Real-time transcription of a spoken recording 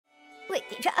Wait,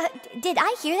 did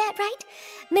I hear that right?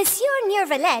 Monsieur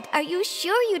Neuvillette, are you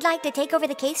sure you'd like to take over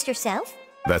the case yourself?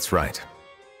 That's right.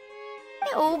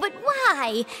 No, but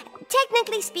why?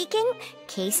 Technically speaking,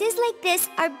 cases like this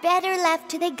are better left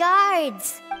to the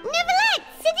guards. Neuvillette!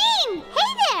 Sidine!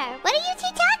 Hey there! What are you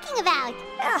two talking about?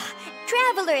 Ugh,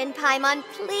 Traveler in Paimon,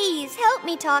 please help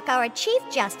me talk our Chief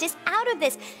Justice out of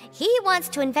this. He wants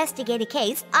to investigate a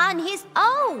case on his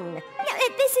own.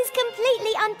 This is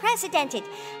completely unprecedented.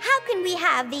 How can we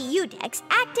have the Udex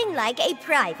acting like a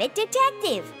private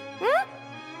detective?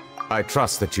 I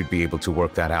trust that you'd be able to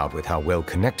work that out with how well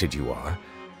connected you are,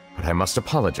 but I must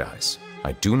apologize.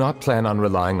 I do not plan on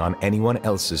relying on anyone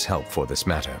else's help for this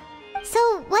matter.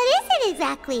 So, what is it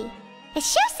exactly? It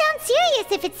sure sounds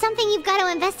serious if it's something you've got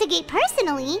to investigate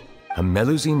personally. A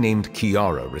Melusine named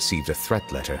Kiara received a threat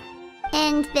letter.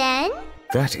 And then?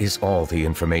 That is all the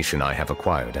information I have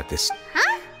acquired at this...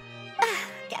 Huh?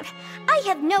 I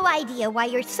have no idea why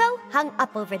you're so hung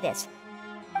up over this.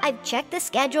 I've checked the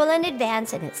schedule in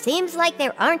advance, and it seems like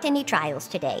there aren't any trials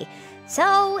today.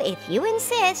 So, if you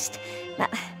insist,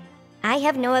 I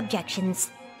have no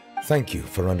objections. Thank you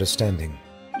for understanding.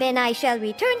 Then I shall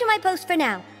return to my post for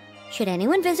now. Should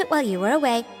anyone visit while you are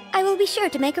away, I will be sure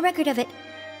to make a record of it.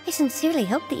 I sincerely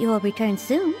hope that you will return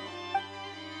soon.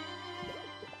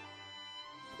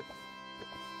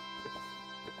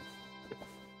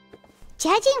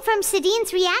 Judging from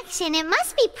Sidine's reaction, it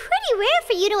must be pretty rare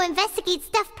for you to investigate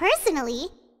stuff personally.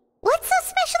 What's so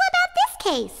special about this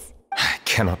case? I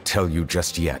cannot tell you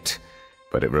just yet,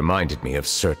 but it reminded me of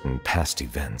certain past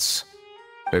events.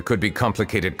 There could be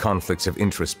complicated conflicts of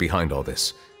interest behind all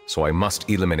this, so I must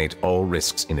eliminate all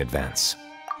risks in advance.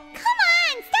 Come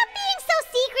on! Stop being so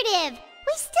secretive!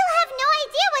 We still have no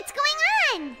idea what's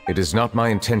going on! It is not my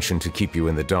intention to keep you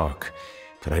in the dark,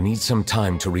 but I need some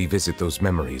time to revisit those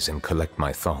memories and collect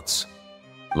my thoughts.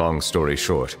 Long story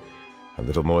short, a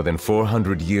little more than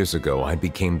 400 years ago, I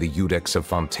became the Udex of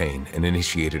Fontaine and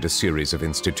initiated a series of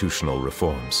institutional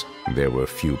reforms. There were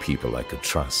few people I could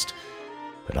trust,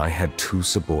 but I had two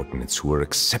subordinates who were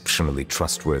exceptionally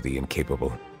trustworthy and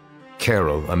capable.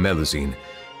 Carol, a Melusine,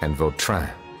 and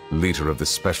Vautrin, leader of the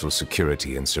Special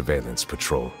Security and Surveillance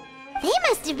Patrol. They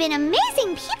must have been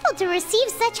amazing people to receive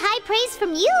such high praise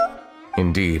from you!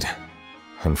 Indeed.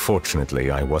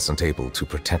 Unfortunately, I wasn't able to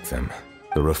protect them.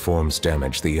 The reforms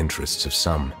damaged the interests of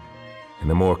some, and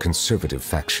the more conservative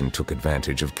faction took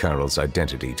advantage of Carol's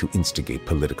identity to instigate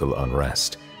political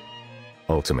unrest.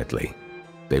 Ultimately,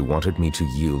 they wanted me to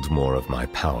yield more of my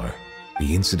power.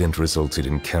 The incident resulted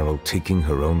in Carol taking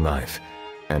her own life,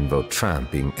 and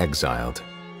Vautrin being exiled.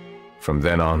 From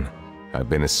then on, I've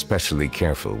been especially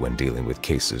careful when dealing with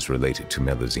cases related to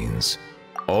Melusines.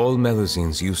 All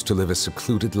Melusines used to live a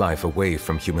secluded life away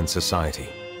from human society.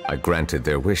 I granted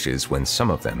their wishes when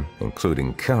some of them,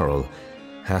 including Carol,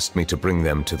 asked me to bring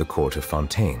them to the court of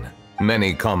Fontaine.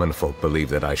 Many common folk believe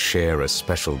that I share a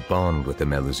special bond with the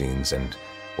Melusines, and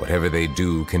whatever they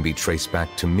do can be traced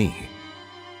back to me.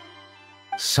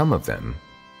 Some of them,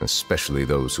 especially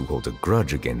those who hold a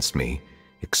grudge against me,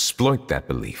 exploit that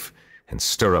belief and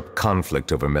stir up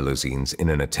conflict over Melusines in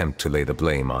an attempt to lay the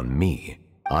blame on me.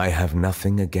 I have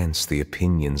nothing against the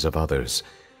opinions of others,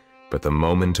 but the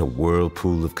moment a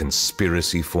whirlpool of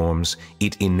conspiracy forms,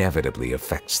 it inevitably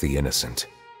affects the innocent.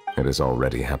 It has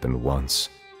already happened once,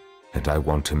 and I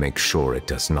want to make sure it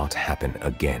does not happen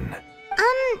again.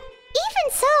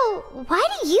 Even so, why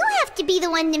do you have to be the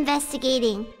one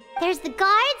investigating? There's the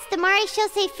guards, the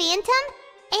Maréchaussée Phantom,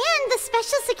 and the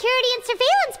Special Security and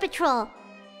Surveillance Patrol.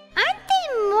 Aren't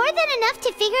they more than enough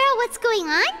to figure out what's going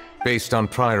on? Based on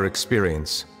prior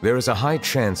experience, there is a high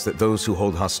chance that those who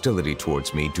hold hostility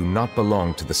towards me do not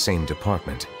belong to the same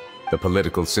department. The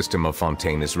political system of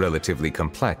Fontaine is relatively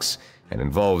complex and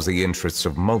involves the interests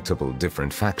of multiple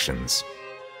different factions.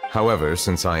 However,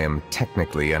 since I am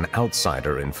technically an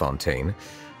outsider in Fontaine,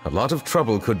 a lot of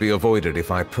trouble could be avoided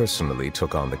if I personally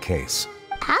took on the case.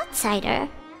 Outsider?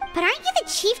 But aren't you the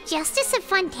Chief Justice of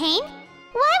Fontaine?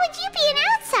 Why would you be an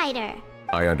outsider?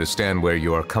 I understand where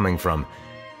you are coming from,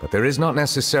 but there is not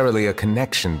necessarily a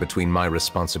connection between my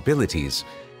responsibilities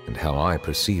and how I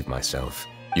perceive myself.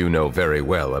 You know very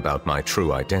well about my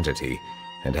true identity,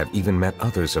 and have even met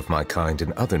others of my kind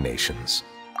in other nations.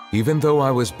 Even though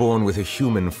I was born with a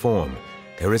human form,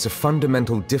 there is a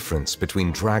fundamental difference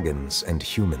between dragons and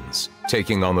humans.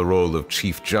 Taking on the role of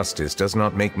Chief Justice does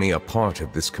not make me a part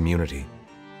of this community.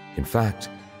 In fact,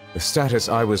 the status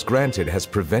I was granted has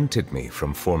prevented me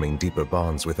from forming deeper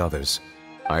bonds with others.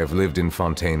 I have lived in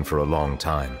Fontaine for a long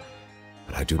time,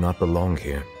 but I do not belong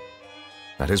here.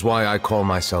 That is why I call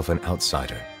myself an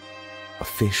outsider, a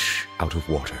fish out of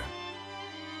water.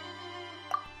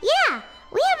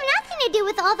 to do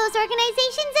with all those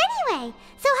organizations anyway.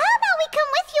 So how about we come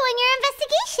with you on your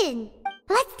investigation?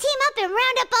 Let's team up and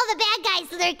round up all the bad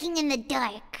guys lurking in the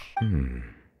dark.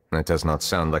 That does not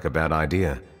sound like a bad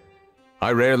idea.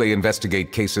 I rarely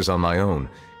investigate cases on my own,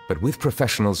 but with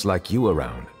professionals like you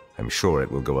around, I'm sure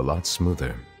it will go a lot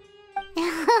smoother.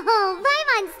 Oh,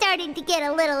 Paimon's starting to get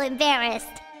a little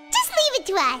embarrassed. Just leave it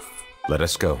to us. Let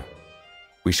us go.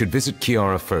 We should visit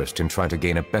Kiara first and try to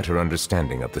gain a better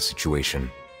understanding of the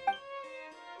situation.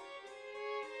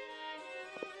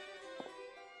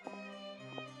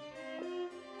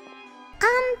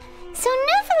 So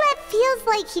Neuvillette feels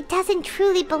like he doesn't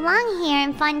truly belong here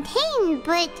in Fontaine,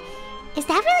 but is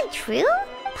that really true?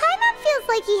 Paimon feels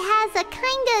like he has a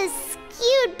kinda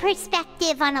skewed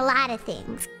perspective on a lot of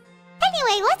things.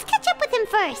 Anyway, let's catch up with him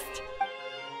first.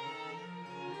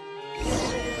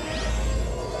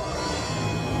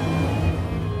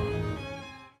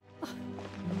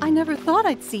 I never thought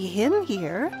I'd see him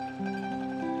here.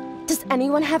 Does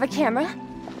anyone have a camera?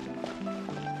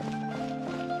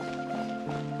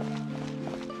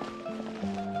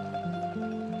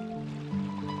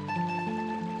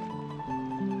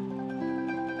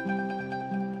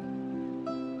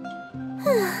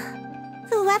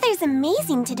 The weather's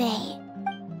amazing today.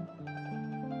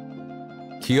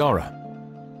 Kiara.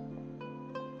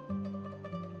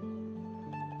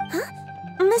 Huh?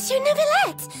 Monsieur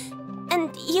Neuvillette!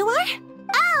 And you are?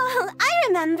 Oh, I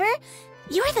remember.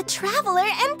 You're the Traveler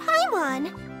and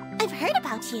Paimon. I've heard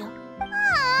about you.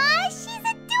 Aw, she's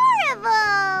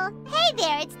adorable! Hey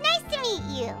there, it's nice to meet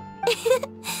you.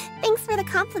 Thanks for the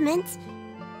compliment.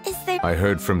 Is there I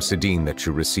heard from Sidine that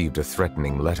you received a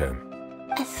threatening letter.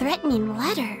 a threatening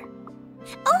letter?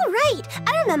 Oh, right!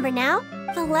 I remember now.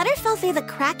 The letter fell through the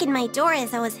crack in my door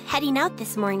as I was heading out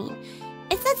this morning.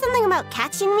 It said something about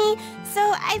catching me, so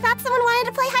I thought someone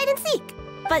wanted to play hide and seek.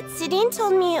 But Sidine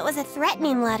told me it was a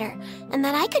threatening letter, and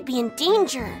that I could be in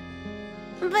danger.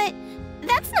 But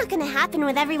that's not gonna happen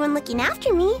with everyone looking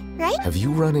after me, right? Have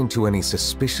you run into any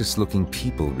suspicious-looking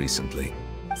people recently?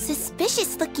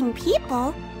 Suspicious-looking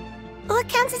people? What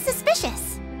counts as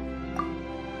suspicious?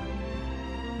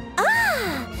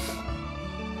 Ah!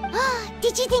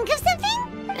 Did you think of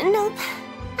something? Nope.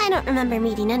 I don't remember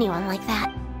meeting anyone like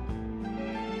that.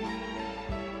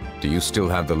 Do you still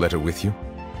have the letter with you?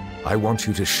 I want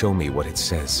you to show me what it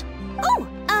says. Oh,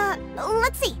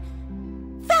 let's see.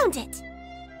 Found it.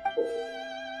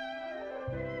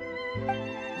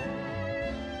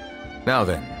 Now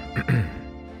then,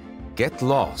 get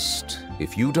lost.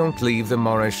 If you don't leave the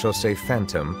Maréchaussée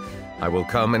Phantom, I will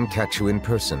come and catch you in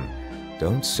person.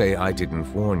 Don't say I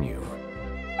didn't warn you.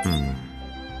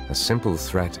 A simple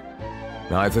threat.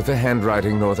 Neither the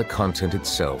handwriting nor the content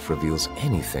itself reveals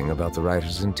anything about the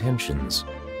writer's intentions.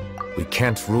 We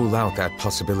can't rule out that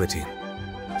possibility.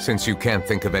 Since you can't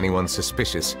think of anyone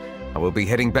suspicious, I will be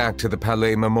heading back to the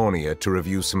Palais Mermonia to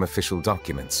review some official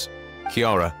documents.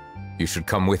 Kiara, you should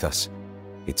come with us.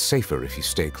 It's safer if you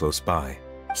stay close by.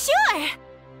 Sure!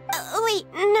 Wait,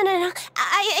 no.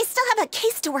 I still have a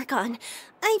case to work on.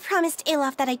 I promised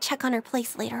Alof that I'd check on her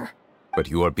place later. But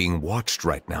you are being watched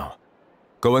right now.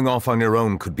 Going off on your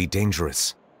own could be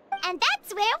dangerous. And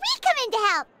that's where we come in to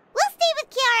help. We'll stay with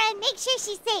Kiara and make sure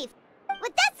she's safe.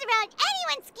 With us around,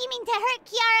 anyone scheming to hurt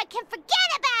Kiara can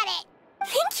forget about it!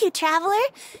 Thank you, Traveler.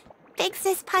 Big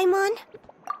Sis Paimon.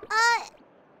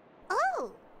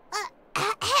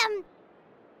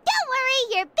 Don't worry,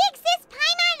 your big sis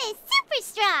Paimon is super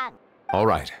strong! All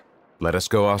right, let us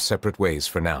go our separate ways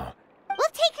for now.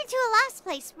 We'll take her to a lost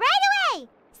place right away!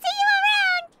 See you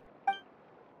around!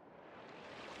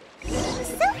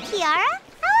 So, Kiara,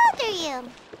 how old are you?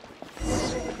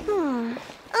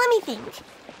 Let me think.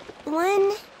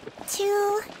 1,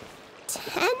 2,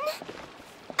 10?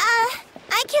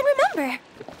 I can't remember.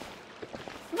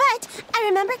 But I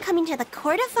remember coming to the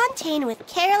Court of Fontaine with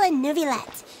Carol and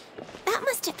Neuvillette. That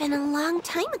must have been a long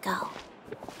time ago.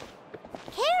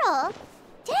 Carol?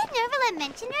 Didn't Neuvillette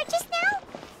mention her just now?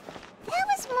 That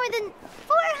was more than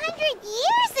 400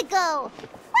 years ago!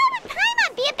 Why would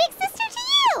Paimon be a big sister to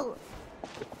you?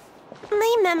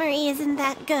 My memory isn't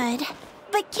that good.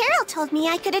 But Carol told me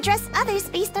I could address others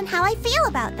based on how I feel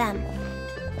about them.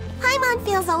 Paimon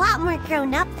feels a lot more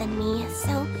grown up than me,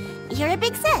 so you're a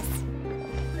big sis.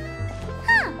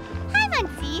 Huh. Paimon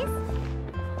sees.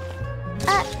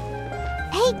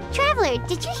 Hey, Traveler,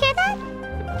 did you hear that?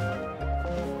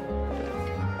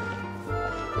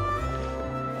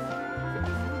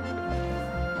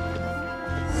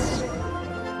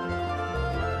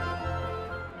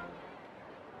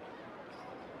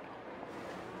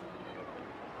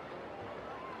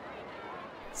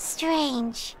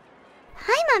 Strange.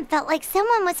 Paimon felt like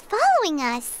someone was following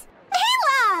us.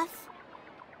 Olaf!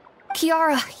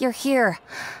 Kiara, you're here.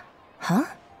 Huh?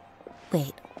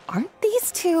 Wait, aren't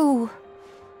these two...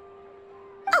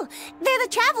 Oh, they're the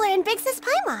Traveler and Big Sis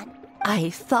Paimon. I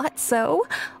thought so.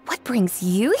 What brings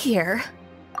you here?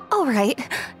 All right,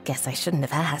 guess I shouldn't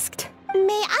have asked.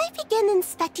 May I begin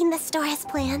inspecting the store as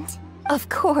planned? Of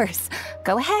course.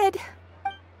 Go ahead.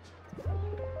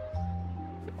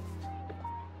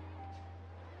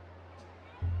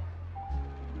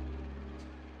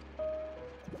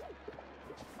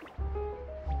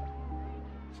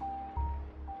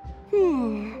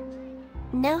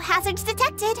 No hazards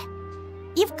detected.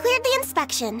 You've cleared the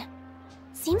inspection.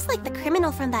 Seems like the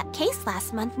criminal from that case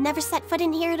last month never set foot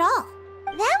in here at all.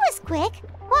 That was quick.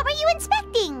 What were you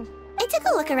inspecting? I took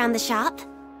a look around the shop.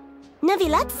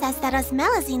 Neuvillette says that us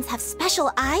Melazines have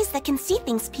special eyes that can see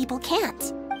things people can't.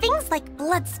 Things like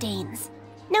bloodstains.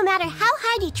 No matter how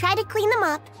hard you try to clean them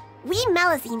up, we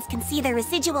Melazines can see their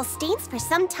residual stains for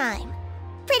some time.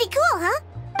 Pretty cool, huh?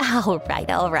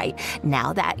 All right.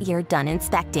 Now that you're done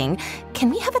inspecting, can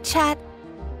we have a chat?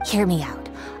 Hear me out.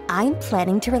 I'm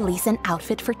planning to release an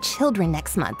outfit for children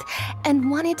next month and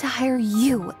wanted to hire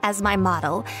you as my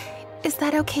model. Is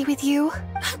that okay with you?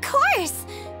 Of course!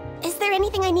 Is there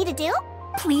anything I need to do?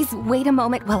 Please wait a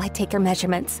moment while I take your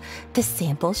measurements. The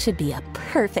sample should be a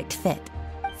perfect fit.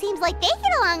 Seems like they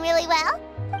get along really well.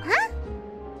 Huh?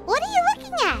 What are you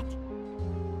looking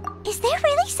at? Is there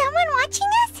really someone watching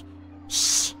us?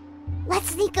 Shh!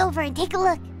 Let's sneak over and take a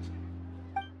look.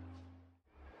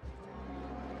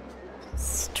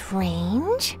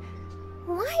 Strange.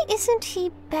 Why isn't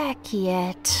he back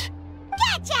yet?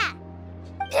 Gotcha!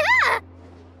 Ah!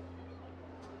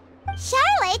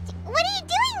 Charlotte, what are you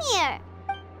doing here?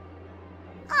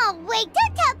 Oh, wait,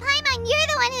 don't tell Paimon you're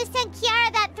the one who sent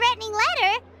Kiara that threatening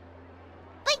letter.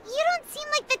 But you don't seem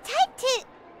like the type to...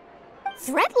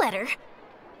 Threat letter?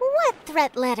 What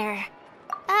threat letter?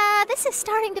 This is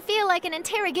starting to feel like an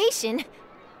interrogation.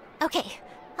 Okay,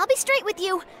 I'll be straight with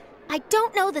you. I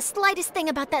don't know the slightest thing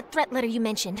about that threat letter you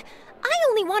mentioned. I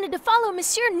only wanted to follow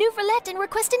Monsieur Neuvillette and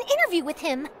request an interview with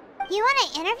him. You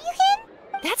want to interview him?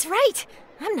 That's right.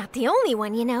 I'm not the only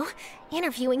one, you know.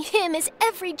 Interviewing him is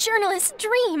every journalist's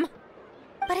dream.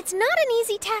 But it's not an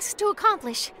easy task to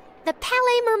accomplish. The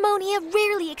Palais Mermonia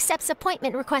rarely accepts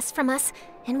appointment requests from us,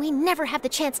 and we never have the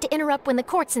chance to interrupt when the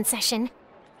court's in session.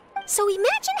 So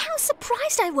imagine how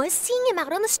surprised I was seeing him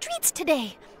out on the streets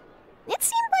today. It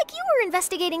seemed like you were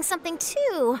investigating something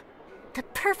too. The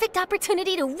perfect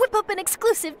opportunity to whip up an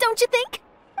exclusive, don't you think?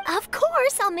 Of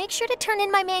course, I'll make sure to turn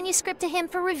in my manuscript to him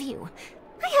for review.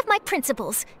 I have my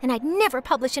principles, and I'd never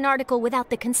publish an article without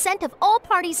the consent of all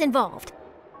parties involved.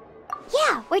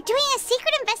 Yeah, we're doing a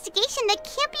secret investigation that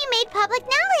can't be made public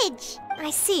knowledge. I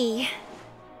see.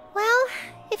 Well,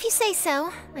 if you say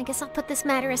so, I guess I'll put this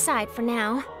matter aside for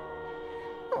now.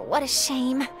 Oh, what a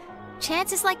shame.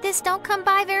 Chances like this don't come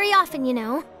by very often, you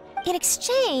know. In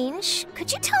exchange, could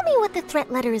you tell me what the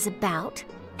threat letter is about?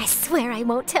 I swear I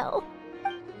won't tell.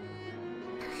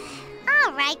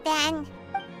 All right, then.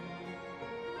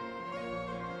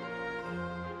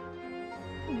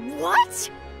 What?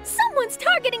 Someone's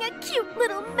targeting a cute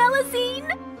little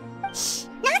Melazine? Shh,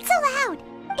 not so loud.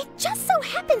 It just so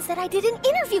happens that I did an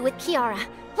interview with Kiara.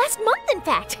 Last month, in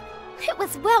fact. It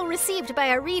was well received by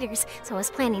our readers, so I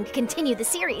was planning to continue the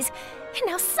series. And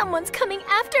now someone's coming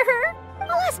after her.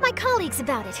 I'll ask my colleagues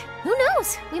about it. Who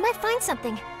knows? We might find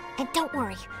something. And don't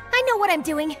worry, I know what I'm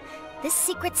doing. This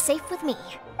secret's safe with me.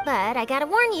 But I gotta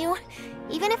warn you,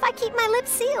 even if I keep my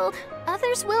lips sealed,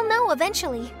 others will know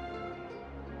eventually.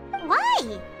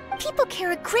 Why? People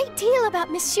care a great deal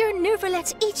about Monsieur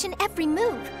Neuvillette's each and every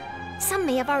move. Some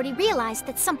may have already realized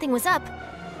that something was up.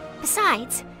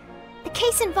 Besides, the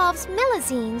case involves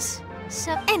Melazines.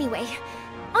 So anyway,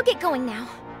 I'll get going now.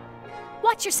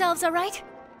 Watch yourselves, all right?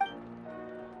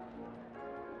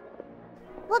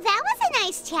 Well, that was a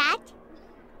nice chat.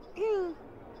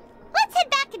 Let's head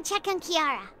back and check on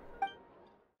Kiara.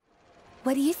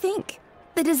 What do you think?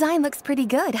 The design looks pretty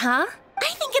good, huh?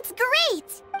 I think it's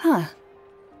great! Huh.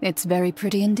 It's very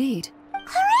pretty indeed.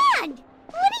 Haran!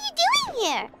 What are you doing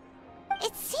here?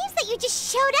 It seems that you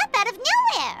just showed up out of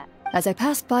nowhere. As I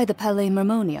passed by the Palais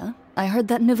Mermonia, I heard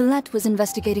that Neuvillette was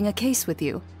investigating a case with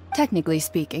you. Technically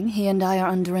speaking, he and I are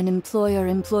under an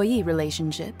employer-employee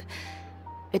relationship.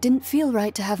 It didn't feel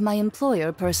right to have my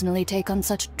employer personally take on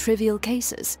such trivial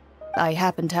cases. I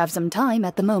happened to have some time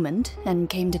at the moment, and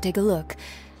came to take a look.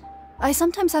 I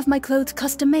sometimes have my clothes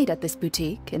custom-made at this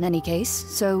boutique, in any case,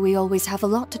 so we always have a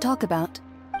lot to talk about.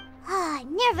 Ah,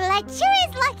 Neuvillette sure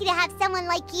is lucky to have someone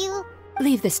like you.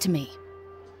 Leave this to me.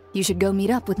 You should go meet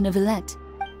up with Neuvillette.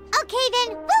 Okay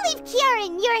then, we'll leave Kiara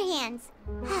in your hands.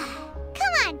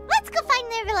 Come on, let's go find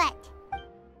Neuvillette.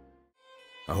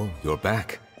 Oh, you're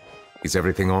back. Is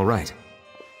everything all right?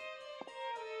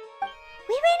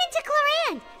 We ran into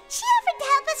Cloran. She offered to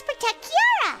help us protect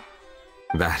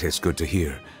Kiara. That is good to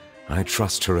hear. I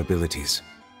trust her abilities.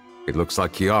 It looks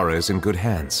like Kiara is in good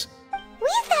hands. We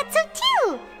thought so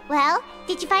too. Well,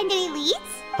 did you find any leads?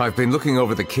 I've been looking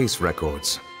over the case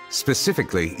records,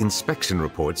 specifically inspection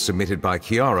reports submitted by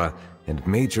Kiara and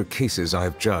major cases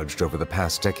I've judged over the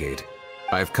past decade.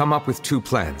 I have come up with 2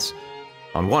 plans.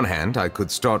 On one hand, I could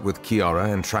start with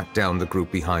Kiara and track down the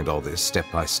group behind all this step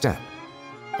by step.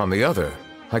 On the other,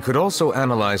 I could also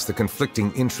analyze the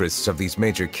conflicting interests of these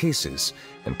major cases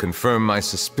and confirm my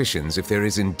suspicions if there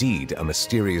is indeed a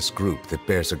mysterious group that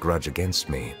bears a grudge against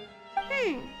me.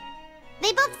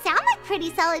 They both sound like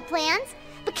pretty solid plans,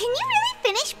 but can you really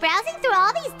finish browsing through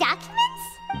all these documents?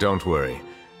 Don't worry.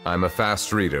 I'm a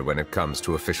fast reader when it comes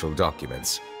to official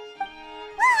documents. Well,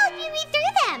 help you read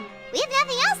through them. We have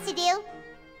nothing else to do.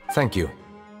 Thank you.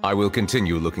 I will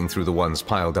continue looking through the ones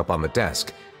piled up on the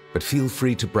desk, but feel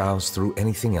free to browse through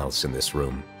anything else in this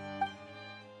room.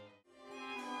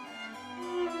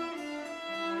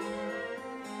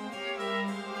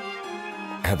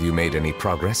 Have you made any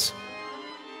progress?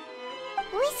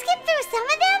 We skipped through some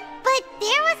of them, but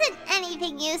there wasn't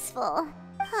anything useful.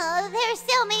 Oh, there are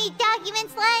so many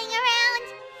documents lying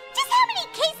around. Just how many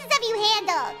cases have you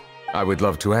handled? I would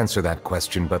love to answer that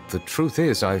question, but the truth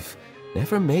is I've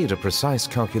never made a precise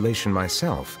calculation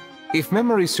myself. If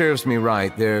memory serves me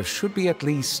right, there should be at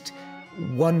least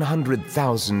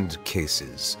 100,000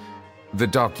 cases. The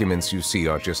documents you see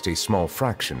are just a small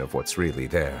fraction of what's really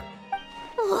there.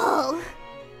 Whoa,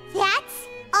 that's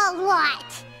a lot.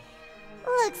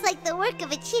 Looks like the work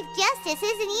of a Chief Justice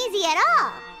isn't easy at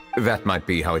all. That might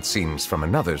be how it seems from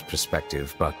another's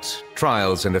perspective, but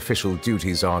trials and official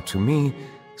duties are, to me,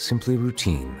 simply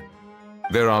routine.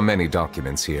 There are many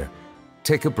documents here.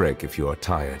 Take a break if you are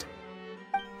tired.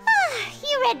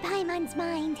 You read Paimon's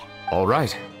mind. All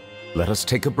right. Let us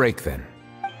take a break then.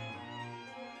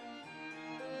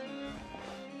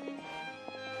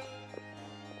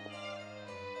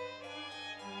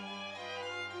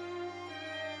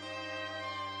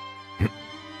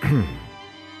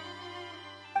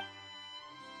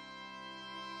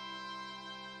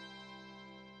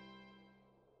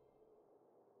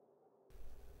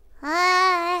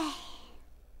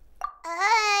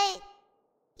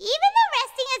 Even though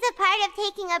resting is a part of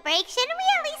taking a break, shouldn't we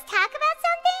at least talk about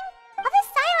something? All this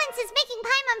silence is making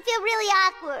Paimon feel really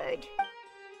awkward.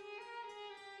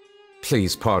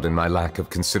 Please pardon my lack of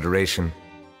consideration.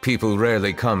 People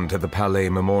rarely come to the Palais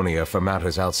Mermonia for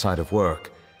matters outside of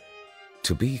work.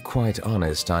 To be quite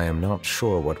honest, I am not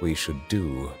sure what we should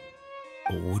do.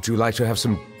 Would you like to have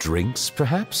some drinks,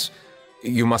 perhaps?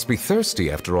 You must be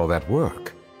thirsty after all that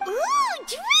work. Ooh,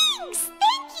 drinks!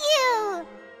 Thank you!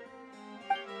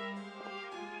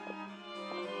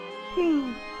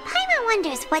 Paimon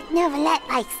wonders what Neuvillette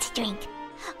likes to drink.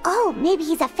 Oh, maybe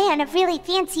he's a fan of really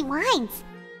fancy wines.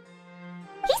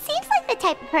 He seems like the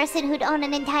type of person who'd own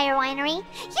an entire winery.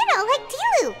 You know, like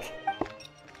D-Luke.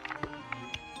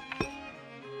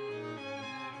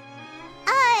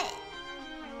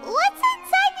 What's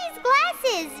inside these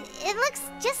glasses? It looks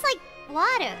just like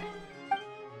water.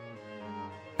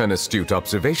 An astute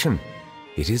observation.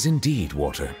 It is indeed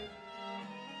water.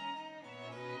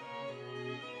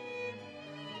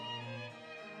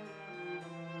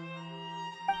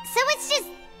 So it's just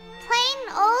plain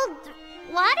old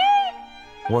water?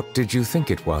 What did you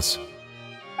think it was?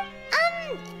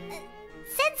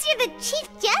 Since you're the Chief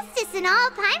Justice and all,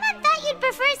 Paimon thought you'd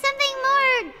prefer something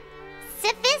more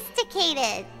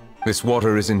sophisticated. This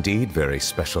water is indeed very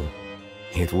special.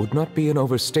 It would not be an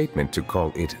overstatement to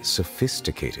call it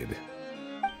sophisticated.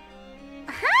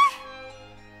 Huh?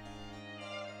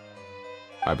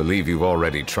 I believe you've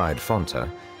already tried Fonta.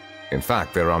 In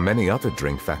fact, there are many other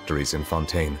drink factories in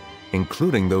Fontaine,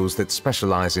 including those that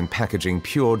specialize in packaging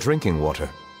pure drinking water.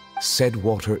 Said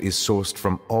water is sourced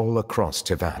from all across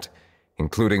Tevat,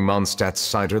 including Mondstadt's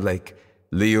Cider Lake,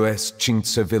 Liyue's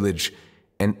Chintsa village,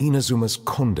 and Inazuma's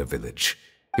Konda village.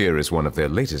 Here is one of their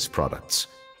latest products,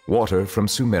 water from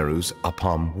Sumeru's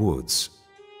Apam Woods.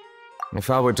 If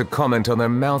I were to comment on their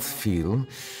mouthfeel,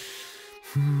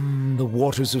 the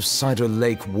waters of Cider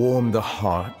Lake warm the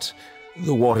heart,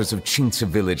 the waters of Chintsa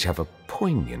village have a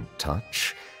poignant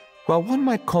touch, while one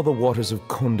might call the waters of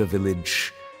Konda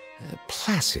village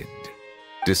placid.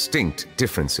 Distinct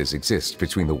differences exist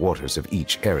between the waters of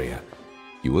each area.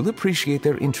 You will appreciate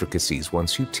their intricacies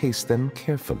once you taste them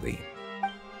carefully.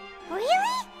 Really?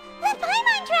 Let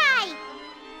Paimon try!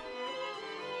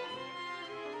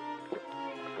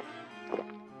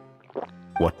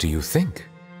 What do you think?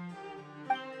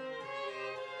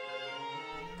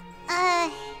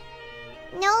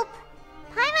 Nope.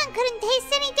 Paimon couldn't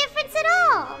taste any difference at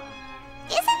all.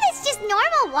 Isn't this just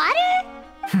normal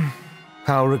water?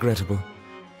 How regrettable.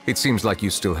 It seems like you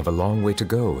still have a long way to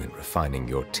go in refining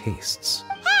your tastes.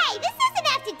 Hey, this doesn't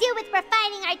have to do with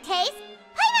refining our taste.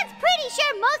 Paimon's pretty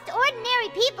sure most ordinary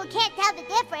people can't tell the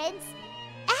difference.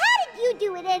 How did you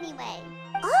do it anyway?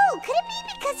 Oh, could it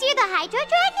be because you're the Hydro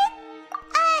Dragon?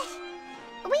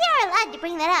 We are allowed to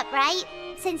bring that up, right?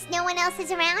 Since no one else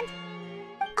is around?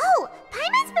 Oh,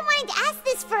 Paimon's been wanting to ask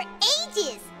this for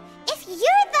ages. If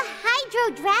you're the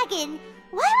Hydro Dragon,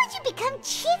 why would you become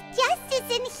Chief Justice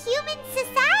in human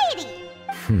society?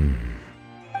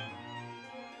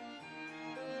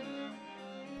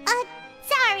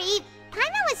 Sorry.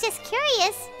 Paimon was just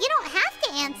curious. You don't have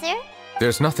to answer.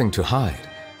 There's nothing to hide.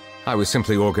 I was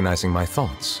simply organizing my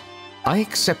thoughts. I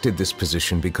accepted this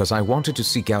position because I wanted to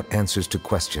seek out answers to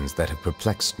questions that have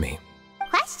perplexed me.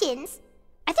 Questions?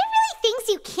 Are there really things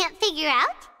you can't figure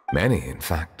out? Many, in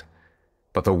fact.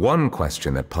 But the one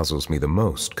question that puzzles me the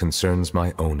most concerns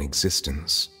my own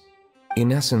existence.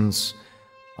 In essence,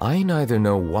 I neither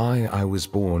know why I was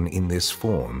born in this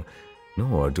form,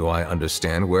 nor do I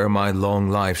understand where my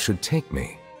long life should take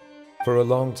me. For a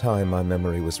long time, my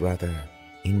memory was rather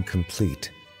incomplete.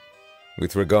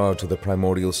 With regard to the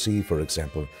primordial sea, for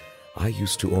example, I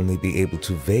used to only be able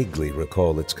to vaguely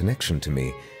recall its connection to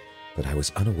me, but I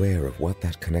was unaware of what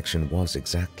that connection was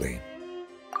exactly.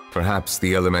 Perhaps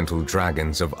the elemental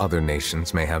dragons of other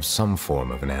nations may have some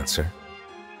form of an answer.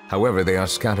 However, they are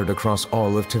scattered across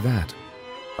all of Teyvat.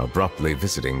 Abruptly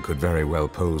visiting could very well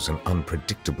pose an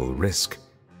unpredictable risk.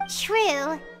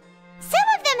 True. Some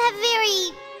of them have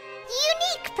very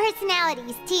unique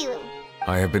personalities, too.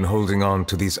 I have been holding on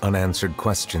to these unanswered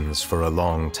questions for a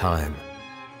long time.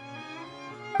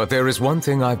 But there is one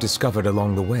thing I've discovered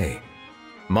along the way.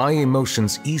 My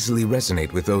emotions easily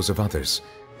resonate with those of others.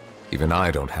 Even I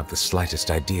don't have the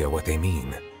slightest idea what they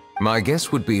mean. My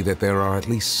guess would be that there are at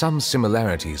least some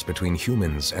similarities between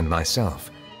humans and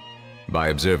myself. By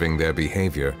observing their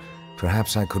behavior,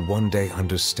 perhaps I could one day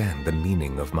understand the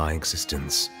meaning of my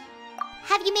existence.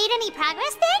 Have you made any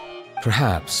progress then?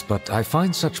 Perhaps, but I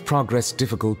find such progress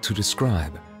difficult to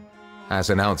describe.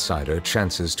 As an outsider,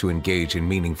 chances to engage in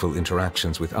meaningful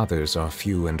interactions with others are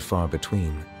few and far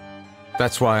between.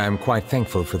 That's why I'm quite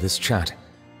thankful for this chat.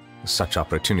 Such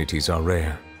opportunities are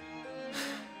rare.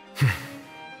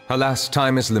 Alas,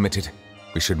 time is limited.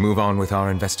 We should move on with our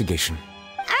investigation.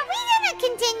 Are we gonna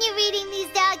continue reading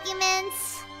these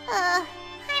documents?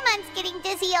 Paimon's getting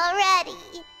dizzy already.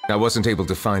 I wasn't able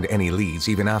to find any leads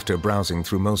even after browsing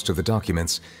through most of the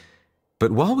documents.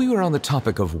 But while we were on the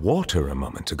topic of water a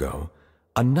moment ago,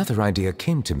 another idea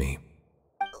came to me.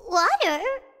 Water?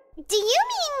 Do you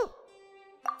mean...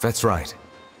 That's right.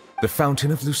 The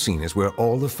Fountain of Lucine is where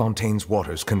all of Fontaine's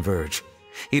waters converge.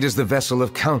 It is the vessel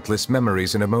of countless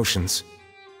memories and emotions.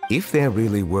 If there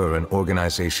really were an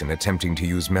organization attempting to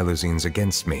use Melusines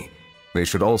against me, they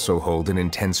should also hold an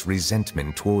intense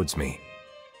resentment towards me.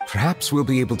 Perhaps we'll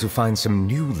be able to find some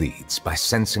new leads by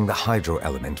sensing the hydro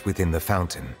element within the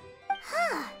fountain.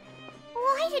 Huh.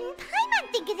 Why didn't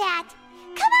Paimon think of that?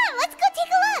 Come on, let's go take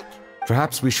a look!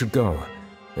 Perhaps we should go.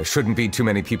 There shouldn't be too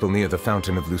many people near the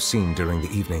Fountain of Lucine during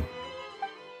the evening.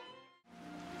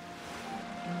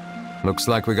 Looks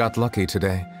like we got lucky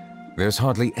today. There's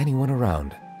hardly anyone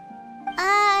around.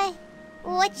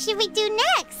 What should we do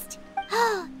next?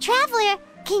 Oh, Traveler,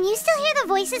 can you still hear the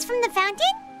voices from the fountain?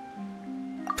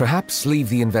 Perhaps leave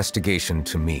the investigation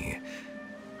to me.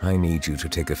 I need you to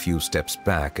take a few steps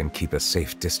back and keep a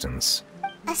safe distance.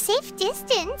 A safe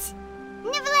distance?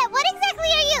 Neuvillette, what exactly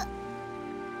are you...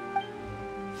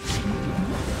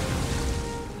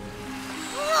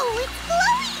 Whoa, it's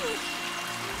glowing!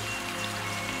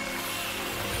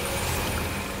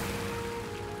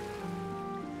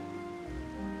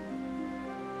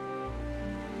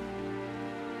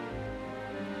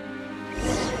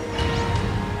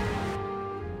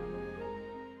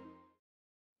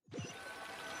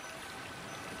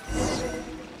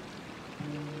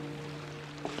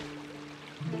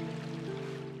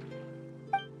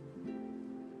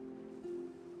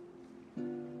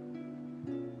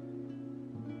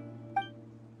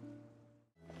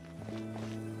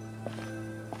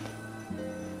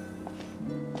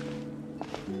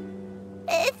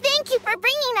 Thank you for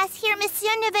bringing us here, Monsieur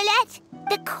Neuvillette.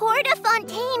 The Court of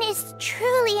Fontaine is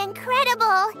truly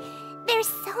incredible. There's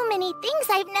so many things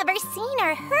I've never seen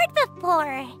or heard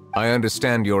before. I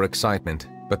understand your excitement,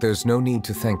 but there's no need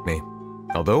to thank me.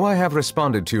 Although I have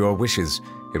responded to your wishes,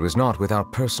 it was not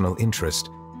without personal interest.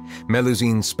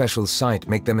 Melusine's special sight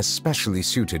make them especially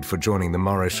suited for joining the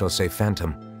Maréchaussée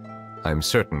Phantom. I'm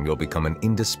certain you'll become an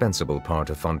indispensable part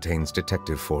of Fontaine's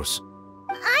detective force.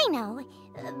 I know,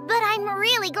 but I'm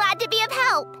really glad to be of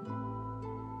help.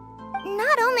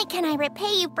 Not only can I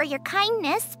repay you for your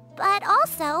kindness, but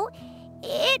also,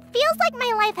 it feels like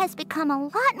my life has become a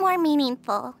lot more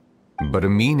meaningful. But a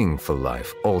meaningful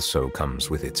life also comes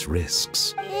with its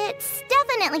risks. It's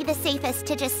definitely the safest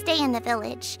to just stay in the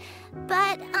village,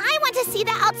 but I want to see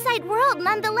the outside world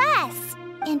nonetheless.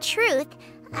 In truth,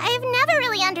 I've never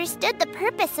really understood the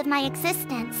purpose of my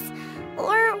existence,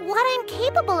 or what I'm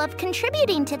capable of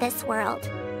contributing to this world.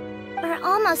 For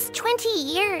almost 20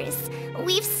 years,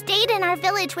 we've stayed in our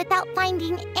village without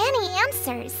finding any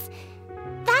answers.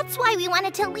 That's why we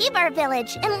wanted to leave our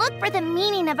village and look for the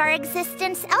meaning of our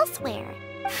existence elsewhere.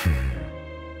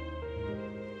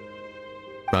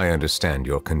 I understand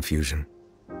your confusion.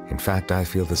 In fact, I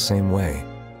feel the same way.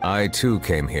 I too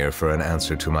came here for an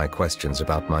answer to my questions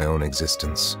about my own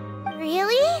existence.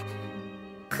 Really?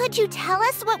 Could you tell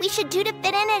us what we should do to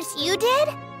fit in as you did?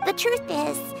 The truth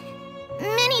is,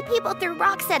 many people threw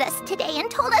rocks at us today and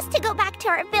told us to go back to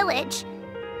our village.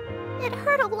 It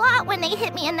hurt a lot when they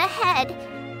hit me in the head,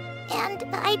 and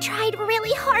I tried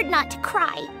really hard not to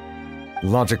cry.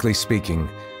 Logically speaking,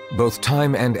 both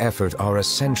time and effort are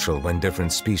essential when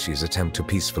different species attempt to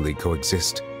peacefully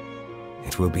coexist.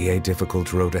 It will be a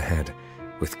difficult road ahead,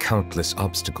 with countless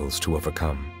obstacles to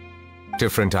overcome.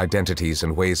 Different identities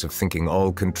and ways of thinking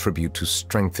all contribute to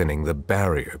strengthening the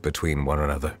barrier between one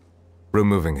another.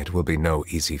 Removing it will be no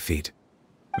easy feat.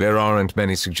 There aren't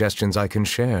many suggestions I can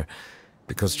share,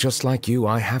 because just like you,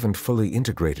 I haven't fully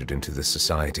integrated into this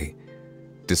society.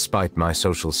 Despite my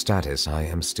social status, I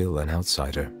am still an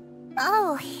outsider.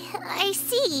 Oh, I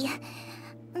see.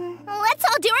 Let's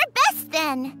all do our best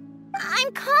then.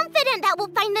 I'm confident that we'll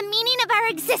find the meaning of our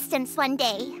existence one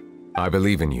day. I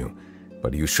believe in you,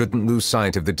 but you shouldn't lose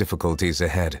sight of the difficulties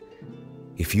ahead.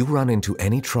 If you run into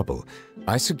any trouble,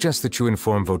 I suggest that you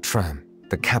inform Vautrin,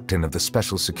 the captain of the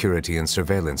Special Security and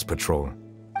Surveillance Patrol.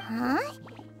 Huh?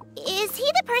 Is he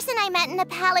the person I met in the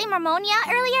Palais Marmonia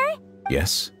earlier?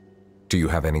 Yes? Do you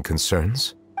have any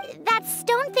concerns? That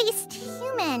stone-faced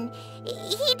human.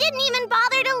 He didn't even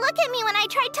bother to look at me when I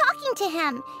tried talking to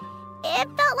him. It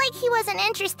felt like he wasn't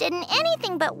interested in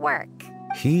anything but work.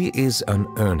 He is an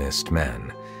earnest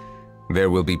man. There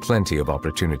will be plenty of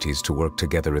opportunities to work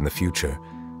together in the future,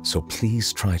 so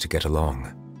please try to get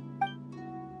along.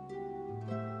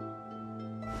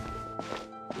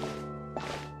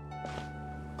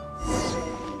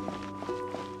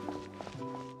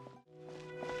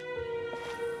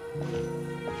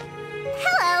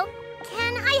 Hello.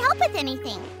 Can I help with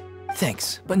anything?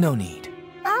 Thanks, but no need.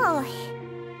 Oh.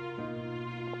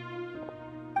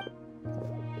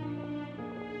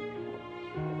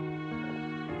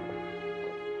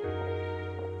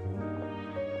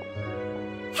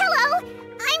 Hello,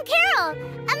 I'm Carol,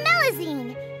 a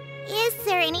Melusine. Is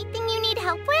there anything you need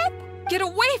help with? Get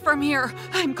away from here!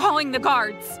 I'm calling the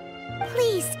guards!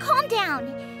 Please, calm down.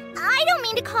 I don't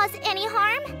mean to cause any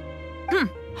harm.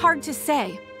 Hard to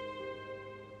say.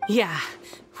 Yeah,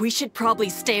 we should probably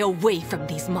stay away from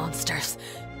these monsters.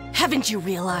 Haven't you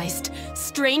realized?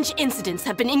 Strange incidents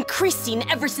have been increasing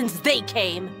ever since they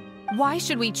came. Why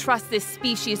should we trust this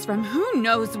species from who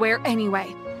knows where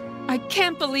anyway? I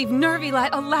can't believe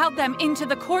Neuvillette allowed them into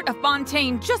the court of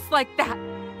Fontaine just like that.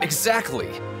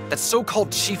 Exactly. That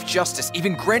so-called Chief Justice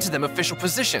even granted them official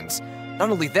positions.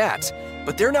 Not only that,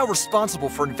 but they're now responsible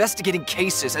for investigating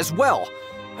cases as well.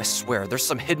 I swear, there's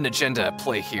some hidden agenda at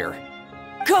play here.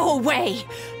 Go away!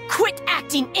 Quit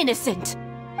acting innocent!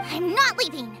 I'm not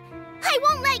leaving. I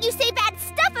won't let you say bad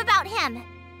stuff about him.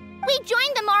 We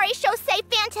joined the Maréchaussée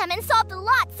Phantom and solved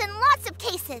lots and lots of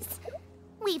cases.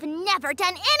 We've never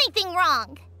done anything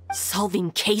wrong. Solving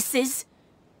cases?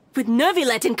 With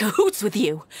Neuvillette in cahoots with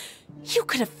you? You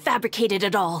could have fabricated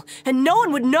it all, and no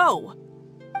one would know.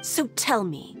 So tell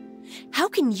me, how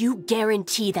can you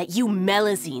guarantee that you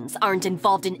Melusines aren't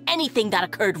involved in anything that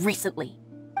occurred recently?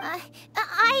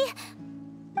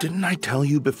 Didn't I tell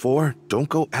you before? Don't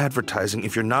go advertising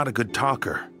if you're not a good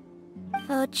talker.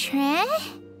 Vautrin?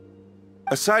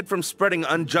 Aside from spreading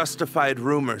unjustified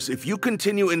rumors, if you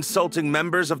continue insulting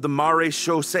members of the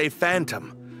Maréchaussée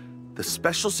Phantom, the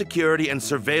Special Security and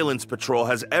Surveillance Patrol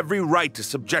has every right to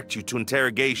subject you to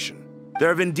interrogation. There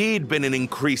have indeed been an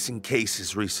increase in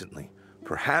cases recently,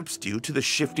 perhaps due to the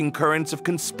shifting currents of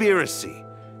conspiracy,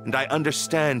 and I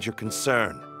understand your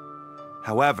concern.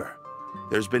 However,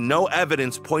 there's been no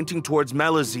evidence pointing towards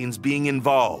Melusines being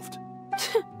involved.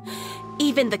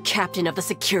 Even the captain of the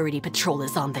security patrol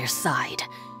is on their side.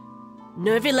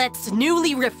 Neuvillette's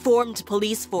newly reformed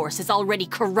police force is already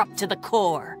corrupt to the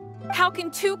core. How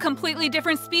can two completely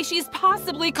different species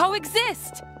possibly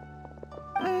coexist?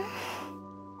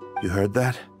 You heard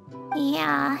that?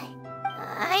 Yeah.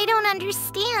 I don't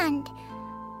understand.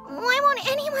 Why won't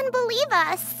anyone believe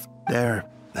us? There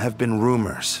have been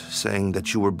rumors saying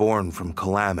that you were born from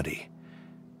calamity,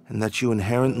 and that you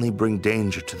inherently bring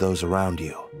danger to those around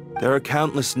you. There are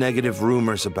countless negative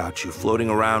rumors about you floating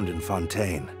around in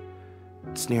Fontaine.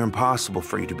 It's near impossible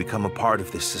for you to become a part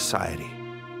of this society.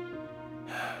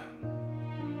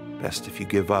 Best if you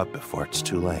give up before it's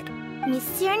too late.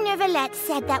 Monsieur Neuvillette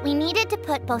said that we needed to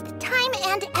put both time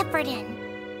and effort in.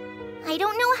 I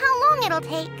don't know how long it'll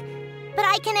take, but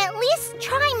I can at least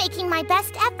try making my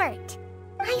best effort.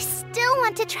 I still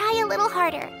want to try a little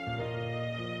harder.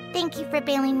 Thank you for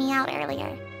bailing me out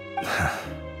earlier.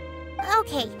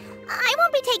 Okay, I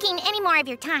won't be taking any more of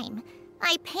your time.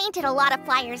 I painted a lot of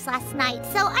flyers last night,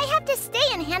 so I have to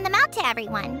stay and hand them out to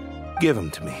everyone. Give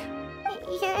them to me.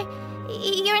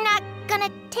 You're not gonna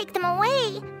take them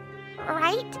away,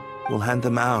 right? We'll hand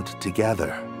them out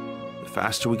together. The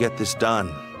faster we get this done,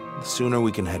 the sooner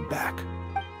we can head back.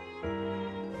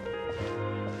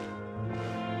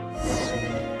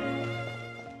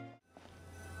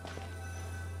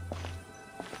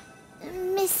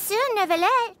 Monsieur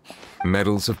Neuvillette.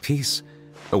 Medals of Peace,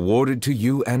 awarded to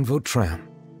you and Vautrin.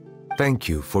 Thank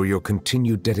you for your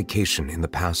continued dedication in the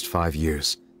past 5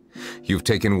 years. You've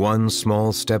taken one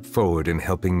small step forward in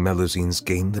helping Melusines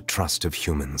gain the trust of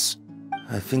humans.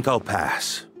 I think I'll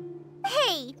pass.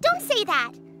 Hey, don't say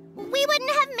that. We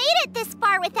wouldn't have made it this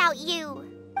far without you.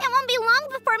 It won't be long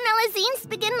before Melusines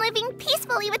begin living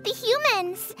peacefully with the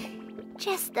humans.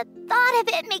 Just the thought of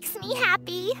it makes me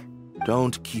happy.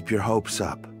 Don't keep your hopes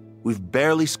up. We've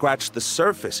barely scratched the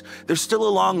surface. There's still a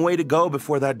long way to go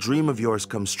before that dream of yours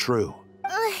comes true.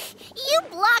 You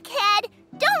blockhead!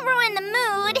 Don't ruin the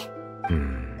mood!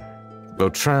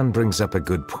 Vautrin brings up a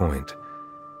good point.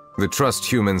 The trust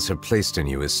humans have placed in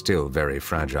you is still very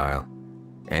fragile.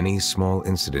 Any small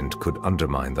incident could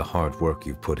undermine the hard work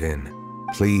you've put in.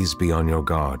 Please be on your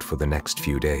guard for the next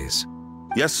few days.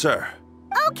 Yes, sir.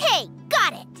 Okay,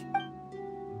 got it.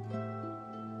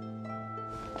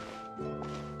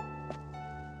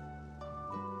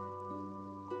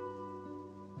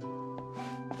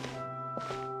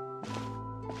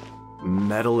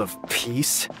 Medal of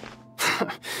Peace?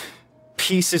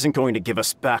 Peace isn't going to give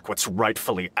us back what's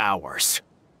rightfully ours.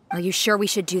 Are you sure we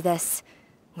should do this?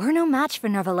 We're no match for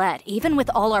Neuvillette, even with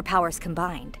all our powers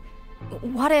combined.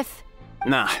 What if...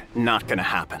 Nah, not gonna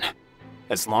happen.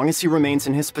 As long as he remains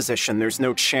in his position, there's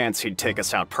no chance he'd take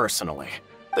us out personally.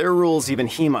 There are rules even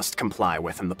he must comply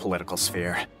with in the political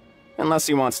sphere. Unless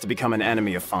he wants to become an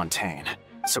enemy of Fontaine.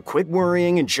 So quit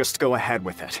worrying and just go ahead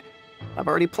with it. I've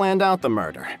already planned out the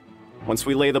murder. Once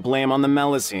we lay the blame on the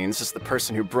Melusines as the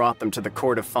person who brought them to the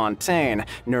court of Fontaine,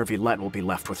 Neuvillette will be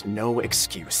left with no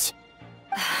excuse.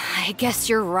 I guess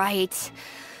you're right.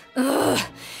 Ugh.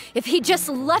 If he just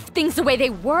left things the way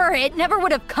they were, it never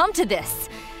would have come to this.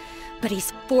 But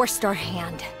he's forced our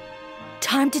hand.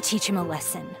 Time to teach him a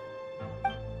lesson.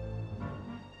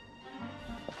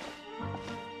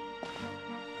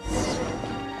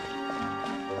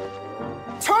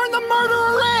 Turn the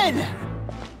murderer in!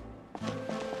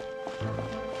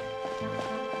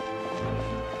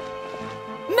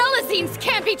 Melusines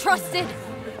can't be trusted!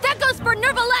 That goes for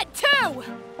Neuvillette, too!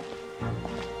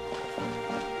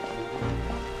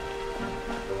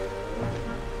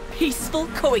 Peaceful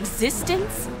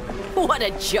coexistence? What a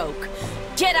joke!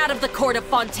 Get out of the court of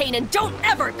Fontaine and don't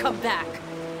ever come back!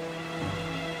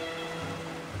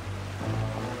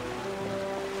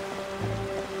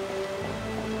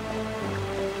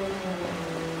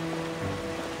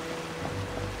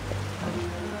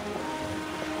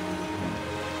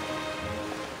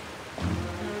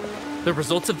 The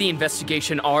results of the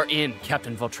investigation are in,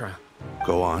 Captain Vautrin.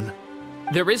 Go on.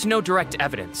 There is no direct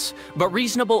evidence, but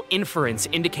reasonable inference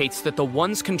indicates that the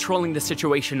ones controlling the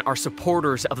situation are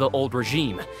supporters of the old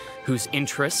regime, whose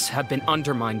interests have been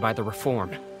undermined by the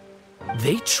reform.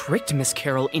 They tricked Miss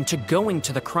Carroll into going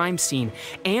to the crime scene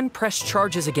and pressed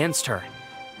charges against her.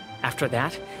 After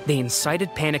that, they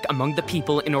incited panic among the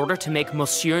people in order to make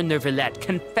Monsieur Neuvillette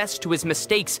confess to his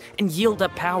mistakes and yield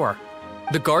up power.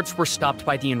 The guards were stopped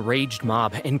by the enraged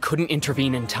mob and couldn't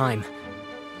intervene in time.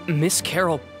 Miss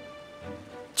Carroll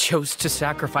chose to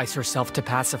sacrifice herself to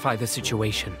pacify the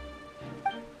situation.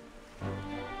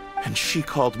 And she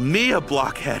called me a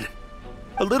blockhead.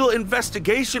 A little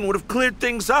investigation would have cleared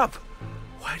things up.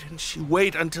 Why didn't she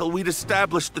wait until we'd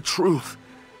established the truth?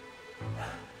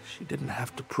 She didn't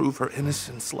have to prove her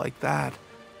innocence like that.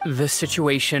 The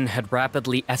situation had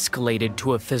rapidly escalated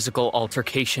to a physical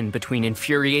altercation between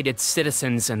infuriated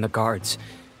citizens and the guards.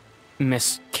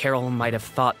 Miss Carroll might have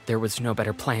thought there was no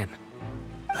better plan.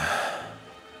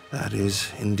 That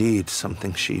is indeed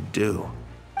something she'd do.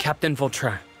 Captain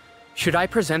Vautrin, should I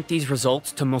present these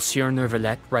results to Monsieur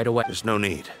Neuvillette right away? There's no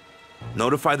need.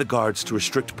 Notify the guards to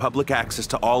restrict public access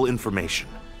to all information.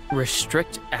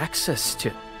 Restrict access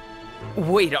to...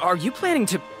 Wait, are you planning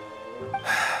to...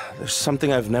 There's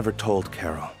something I've never told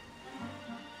Carol.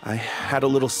 I had a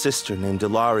little sister named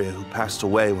Ilaria who passed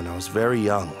away when I was very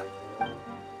young.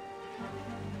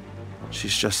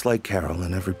 She's just like Carol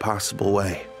in every possible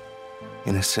way.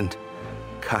 Innocent,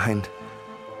 kind,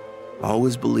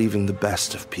 always believing the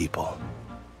best of people.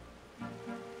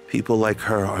 People like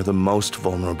her are the most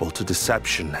vulnerable to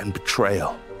deception and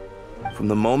betrayal. From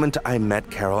the moment I met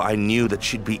Carol, I knew that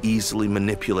she'd be easily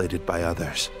manipulated by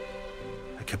others.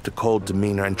 I kept a cold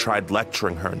demeanor and tried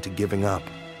lecturing her into giving up.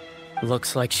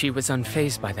 Looks like she was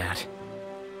unfazed by that.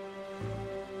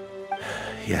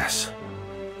 Yes.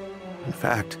 In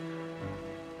fact,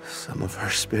 some of her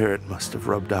spirit must have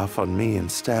rubbed off on me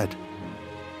instead.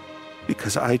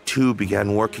 Because I too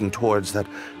began working towards that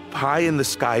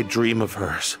pie-in-the-sky dream of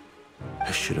hers.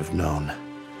 I should have known.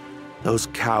 Those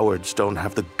cowards don't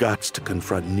have the guts to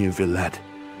confront Neuvillette.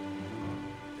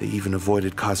 They even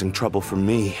avoided causing trouble for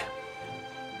me.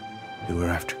 They were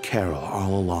after Carol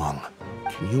all along.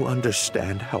 Can you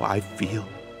understand how I feel?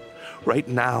 Right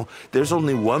now, there's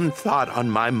only one thought on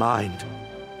my mind.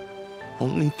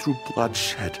 Only through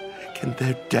bloodshed can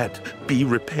their debt be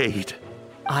repaid.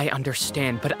 I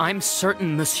understand, but I'm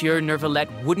certain Monsieur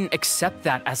Neuvillette wouldn't accept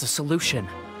that as a solution.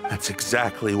 That's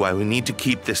exactly why we need to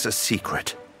keep this a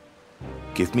secret.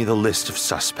 Give me the list of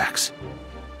suspects.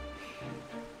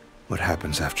 What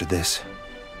happens after this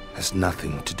has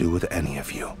nothing to do with any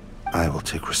of you. I will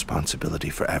take responsibility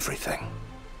for everything.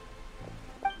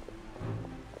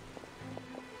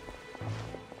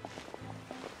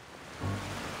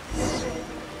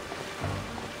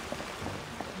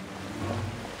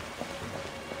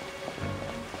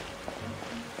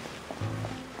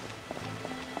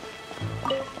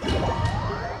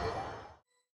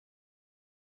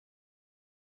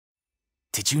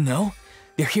 Did you know?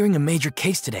 They're hearing a major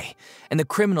case today, and the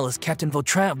criminal is Captain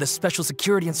Vautrin of the Special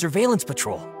Security and Surveillance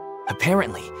Patrol.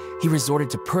 Apparently, he resorted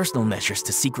to personal measures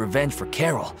to seek revenge for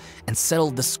Carol and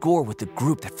settled the score with the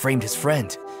group that framed his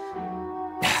friend.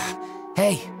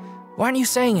 Hey, why aren't you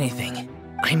saying anything?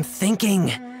 I'm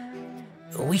thinking...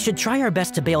 we should try our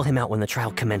best to bail him out when the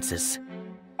trial commences.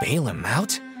 Bail him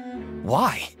out?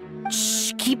 Why?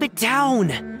 Shh, keep it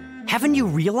down! Haven't you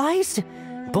realized?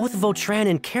 Both Vautrin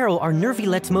and Carol are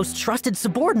Neuvillette's most trusted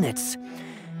subordinates.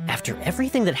 After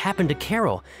everything that happened to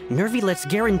Carol, Neuvillette's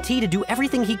guaranteed to do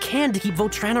everything he can to keep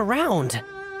Vautrin around.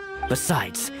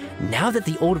 Besides, now that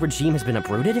the old regime has been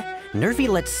uprooted,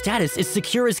 Neuvillette's status is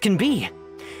secure as can be.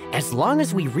 As long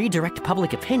as we redirect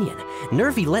public opinion,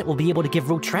 Neuvillette will be able to give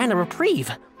Vautrin a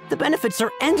reprieve. The benefits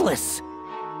are endless.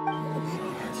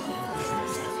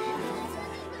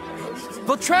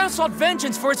 Vautrin sought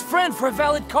vengeance for his friend for a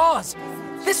valid cause.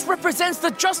 This represents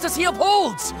the justice he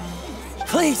upholds.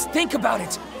 Please think about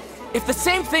it. If the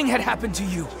same thing had happened to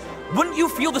you, wouldn't you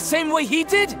feel the same way he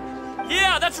did?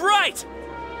 Yeah, that's right!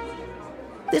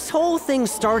 This whole thing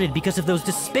started because of those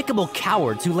despicable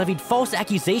cowards who levied false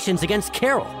accusations against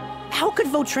Carol. How could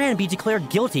Vautrin be declared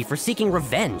guilty for seeking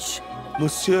revenge?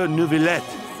 Monsieur Neuvillette.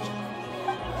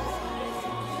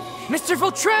 Mr.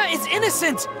 Vautrin is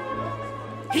innocent!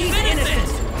 He's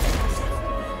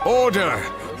innocent! Order!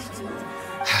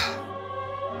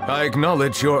 I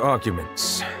acknowledge your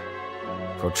arguments.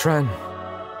 Vautrin,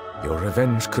 your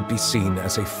revenge could be seen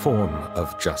as a form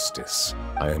of justice.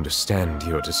 I understand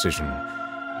your decision,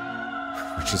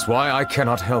 which is why I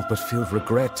cannot help but feel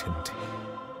regret and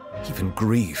even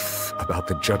grief about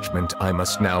the judgment I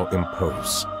must now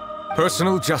impose.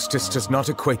 Personal justice does not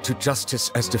equate to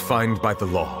justice as defined by the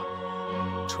law.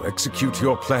 To execute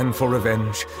your plan for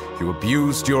revenge, you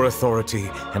abused your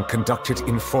authority and conducted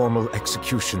informal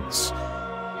executions.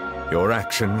 Your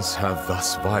actions have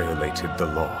thus violated the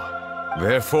law.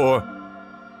 Therefore,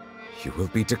 you will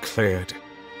be declared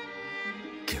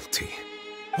guilty.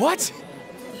 What?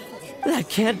 That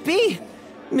can't be!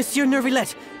 Monsieur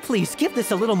Neuvillette, please give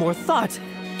this a little more thought.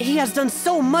 He has done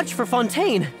so much for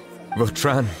Fontaine.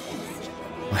 Vautrin,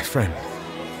 my friend,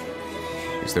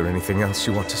 is there anything else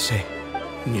you want to say?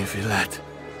 Neuvillette,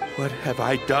 what have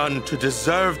I done to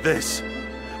deserve this?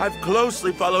 I've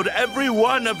closely followed every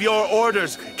one of your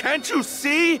orders. Can't you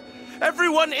see?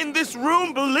 Everyone in this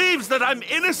room believes that I'm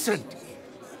innocent.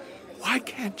 Why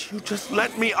can't you just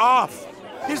let me off?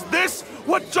 Is this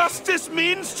what justice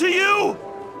means to you?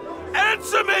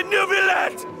 Answer me,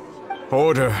 Neuvillette!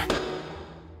 Order.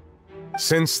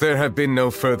 Since there have been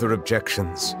no further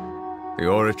objections, the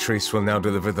Oratrice will now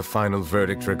deliver the final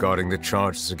verdict regarding the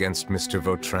charges against Mr.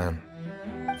 Vautrin.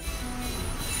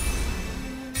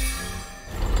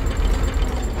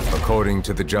 According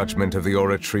to the judgment of the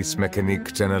Oratrice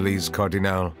Mécanique d'Analyse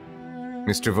Cardinale,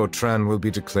 Mr. Vautrin will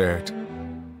be declared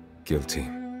guilty.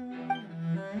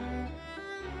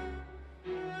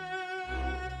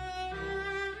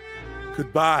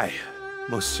 Goodbye,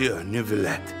 Monsieur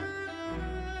Neuvillette.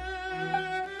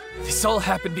 This all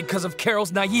happened because of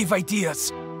Carol's naive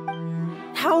ideas.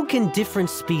 How can different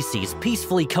species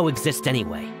peacefully coexist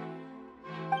anyway?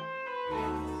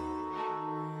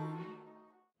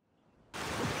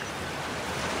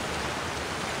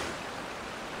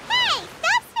 Hey,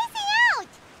 stop spacing out!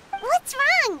 What's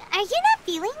wrong? Are you not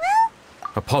feeling well?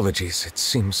 Apologies, it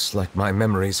seems like my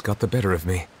memories got the better of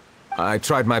me. I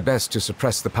tried my best to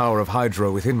suppress the power of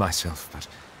Hydro within myself, but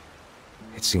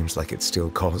it seems like it still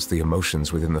caused the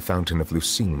emotions within the Fountain of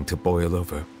Lucine to boil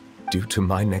over, due to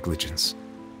my negligence.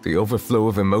 The overflow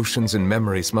of emotions and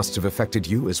memories must have affected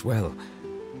you as well.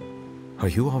 Are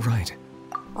you all right?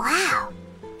 Wow.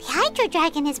 The Hydro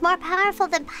Dragon is more powerful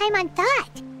than Paimon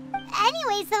thought.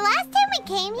 Anyways, the last time we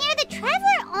came here, the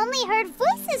Traveler only heard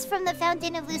voices from the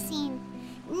Fountain of Lucine.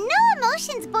 No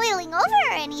emotions boiling over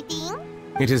or anything.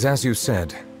 It is as you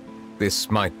said.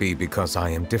 This might be because I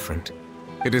am different.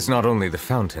 It is not only the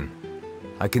fountain.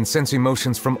 I can sense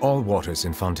emotions from all waters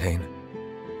in Fontaine.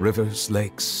 Rivers,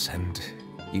 lakes, and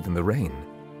even the rain.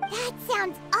 That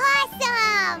sounds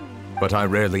awesome! But I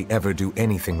rarely ever do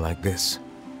anything like this.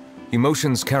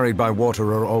 Emotions carried by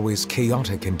water are always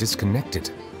chaotic and disconnected.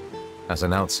 As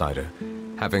an outsider,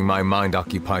 having my mind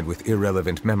occupied with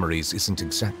irrelevant memories isn't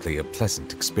exactly a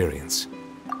pleasant experience.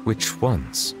 Which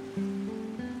ones?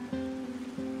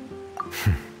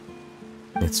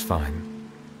 It's fine.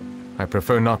 I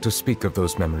prefer not to speak of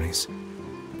those memories.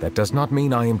 That does not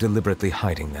mean I am deliberately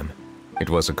hiding them. It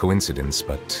was a coincidence,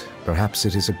 but perhaps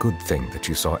it is a good thing that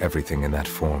you saw everything in that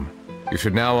form. You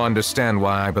should now understand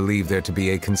why I believe there to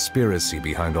be a conspiracy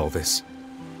behind all this.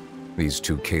 These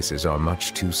two cases are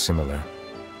much too similar.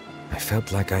 I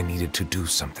felt like I needed to do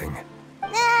something.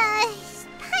 Paimon's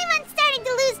starting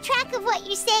to lose track of what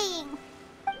you're saying.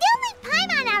 Don't leave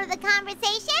Paimon out of the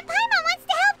conversation. Paimon wants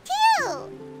to help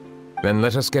too. Then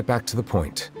let us get back to the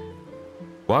point.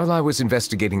 While I was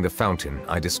investigating the fountain,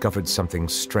 I discovered something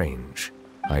strange.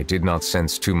 I did not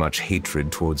sense too much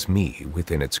hatred towards me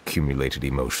within its accumulated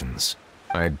emotions.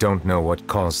 I don't know what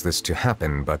caused this to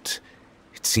happen, but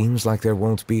it seems like there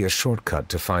won't be a shortcut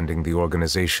to finding the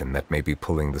organization that may be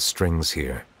pulling the strings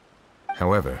here.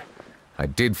 However, I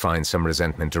did find some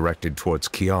resentment directed towards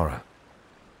Kiara.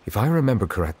 If I remember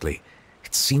correctly,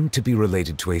 it seemed to be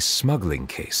related to a smuggling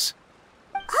case.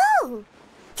 Oh!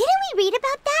 Didn't we read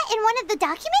about that in one of the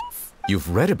documents?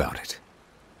 You've read about it?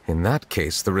 In that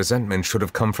case, the resentment should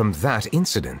have come from that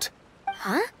incident.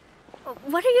 Huh?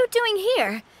 What are you doing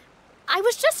here? I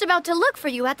was just about to look for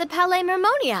you at the Palais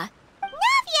Mermonia.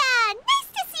 Navia!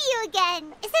 Nice to see you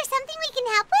again! Is there something we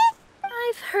can help with?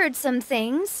 I've heard some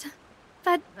things,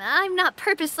 but I'm not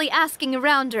purposely asking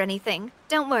around or anything.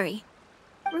 Don't worry.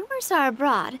 Rumors are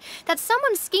abroad that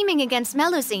someone's scheming against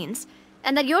Melusines,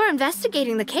 and that you're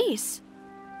investigating the case.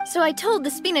 So I told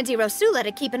the Spina di Rosula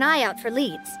to keep an eye out for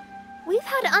leads. We've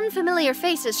had unfamiliar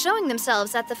faces showing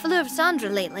themselves at the Fleuve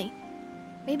Cendre lately.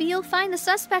 Maybe you'll find the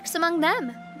suspects among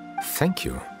them. Thank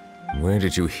you. Where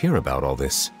did you hear about all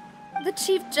this? The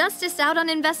Chief Justice out on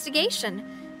investigation,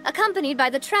 accompanied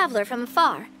by the Traveler from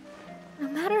afar. No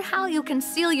matter how you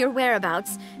conceal your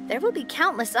whereabouts, there will be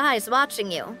countless eyes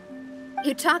watching you.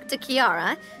 You talked to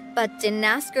Kiara, but didn't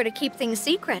ask her to keep things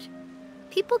secret.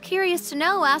 People curious to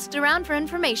know asked around for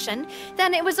information,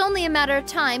 then it was only a matter of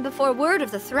time before word of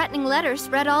the threatening letter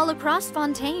spread all across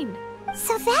Fontaine.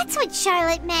 So that's what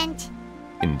Charlotte meant.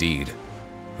 Indeed.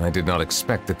 I did not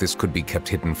expect that this could be kept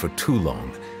hidden for too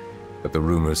long, but the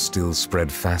rumors still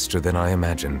spread faster than I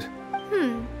imagined.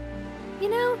 You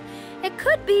know, it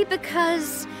could be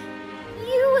because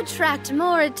you attract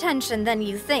more attention than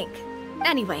you think.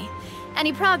 Anyway,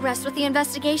 any progress with the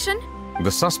investigation?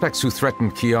 The suspects who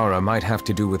threatened Kiara might have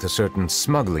to do with a certain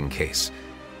smuggling case,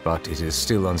 but it is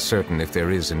still uncertain if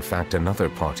there is in fact another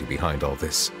party behind all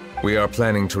this. We are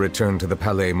planning to return to the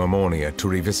Palais Mermonia to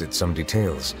revisit some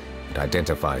details and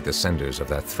identify the senders of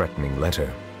that threatening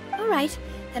letter. All right,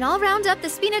 then I'll round up the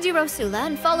Spina di Rosula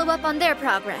and follow up on their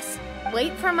progress.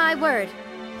 Wait for my word.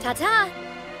 Ta-ta!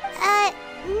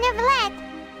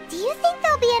 Neuvillette, Do you think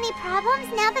there'll be any problems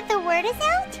now that the word is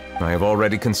out? I have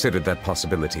already considered that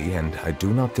possibility, and I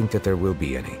do not think that there will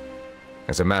be any.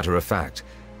 As a matter of fact,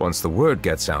 once the word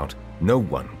gets out, no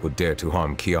one would dare to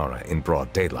harm Kiara in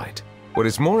broad daylight. What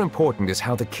is more important is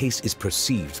how the case is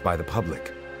perceived by the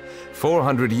public.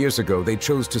 400 years ago, they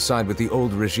chose to side with the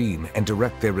old regime and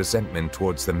direct their resentment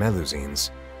towards the Melusines.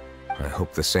 I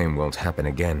hope the same won't happen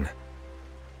again.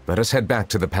 Let us head back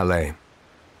to the Palais.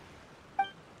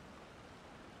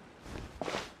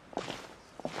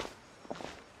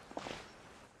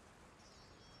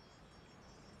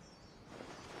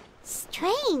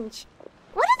 Strange.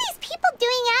 What are these people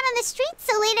doing out on the streets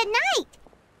so late at night?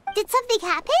 Did something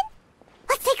happen?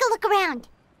 Let's take a look around.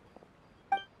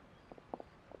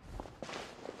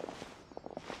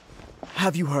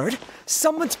 Have you heard?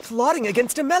 Someone's plotting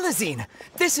against a Melusine.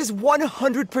 This is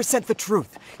 100% the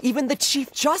truth. Even the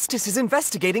Chief Justice is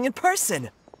investigating in person.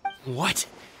 What?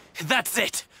 That's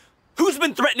it! Who's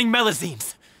been threatening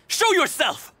Melusines? Show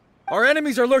yourself! Our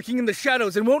enemies are lurking in the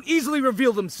shadows and won't easily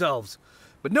reveal themselves.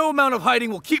 But no amount of hiding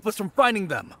will keep us from finding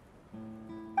them.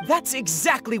 That's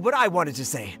exactly what I wanted to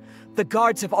say. The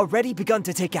guards have already begun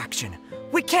to take action.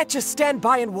 We can't just stand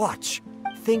by and watch.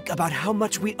 Think about how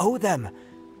much we owe them.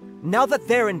 Now that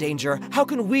they're in danger, how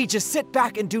can we just sit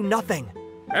back and do nothing?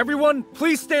 Everyone,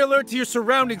 please stay alert to your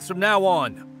surroundings from now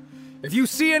on. If you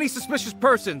see any suspicious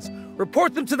persons,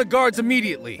 report them to the guards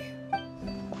immediately.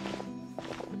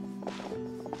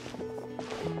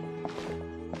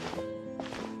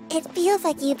 It feels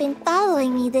like you've been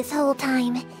following me this whole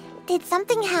time. Did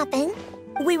something happen?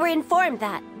 We were informed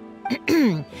that.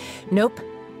 Nope.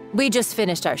 We just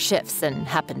finished our shifts and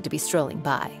happened to be strolling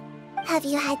by. Have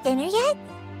you had dinner yet?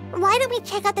 Why don't we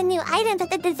check out the new items at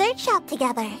the dessert shop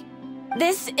together?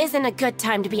 This isn't a good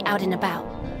time to be out and about.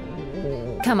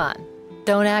 Come on,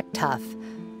 don't act tough.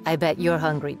 I bet you're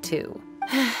hungry too.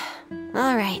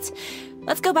 All right,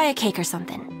 let's go buy a cake or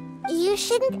something. You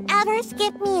shouldn't ever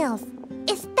skip meals,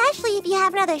 especially if you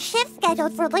have another shift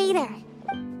scheduled for later.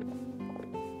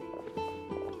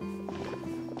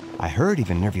 I heard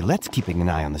even Neuvillette's keeping an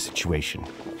eye on the situation.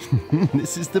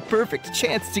 This is the perfect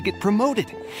chance to get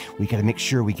promoted. We gotta make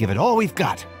sure we give it all we've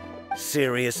got.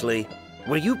 Seriously?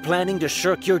 Were you planning to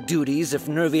shirk your duties if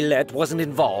Neuvillette wasn't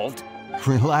involved?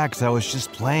 Relax, I was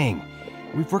just playing.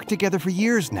 We've worked together for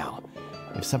years now.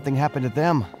 If something happened to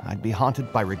them, I'd be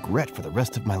haunted by regret for the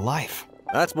rest of my life.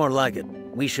 That's more like it.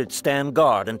 We should stand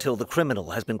guard until the criminal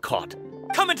has been caught.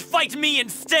 Come and fight me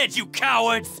instead, you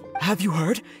cowards! Have you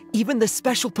heard? Even the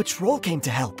Special Patrol came to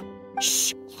help.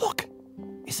 Shh, look.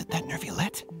 Isn't that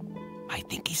Neuvillette? I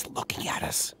think he's looking at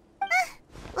us.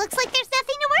 Looks like there's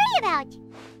nothing to worry about.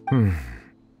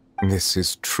 This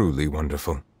is truly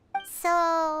wonderful.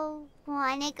 So,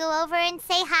 wanna go over and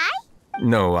say hi?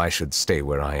 No, I should stay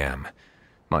where I am.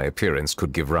 My appearance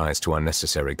could give rise to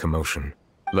unnecessary commotion.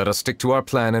 Let us stick to our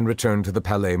plan and return to the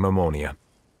Palais Mermonia.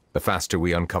 The faster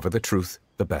we uncover the truth,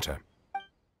 the better.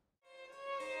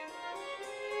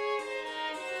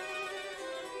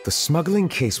 The smuggling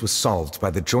case was solved by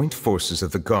the joint forces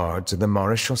of the guards and the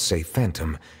Maréchaussée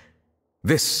Phantom.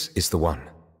 This is the one.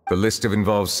 The list of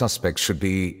involved suspects should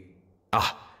be...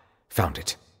 Ah, found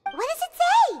it. What does it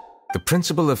say? The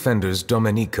principal offenders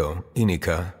Domenico,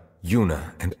 Inica,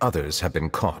 Yuna, and others have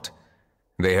been caught.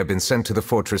 They have been sent to the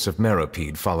fortress of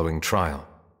Meropide following trial.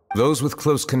 Those with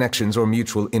close connections or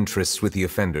mutual interests with the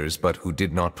offenders but who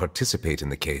did not participate in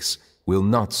the case will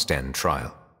not stand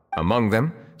trial. Among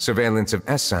them, surveillance of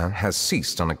Essin has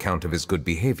ceased on account of his good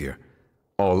behavior.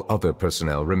 All other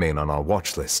personnel remain on our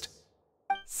watch list.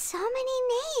 So many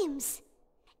names.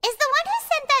 Is the one who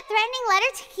sent that threatening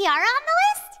letter to Kiara on the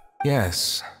list?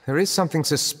 Yes, there is something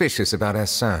suspicious about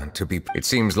Essin to be... It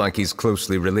seems like he's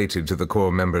closely related to the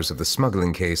core members of the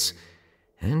smuggling case,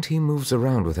 and he moves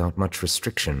around without much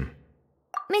restriction.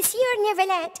 Monsieur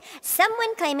Neuvillette,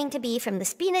 someone claiming to be from the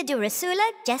Spina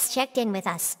Durasula just checked in with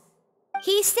us.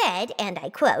 He said, and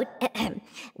I quote,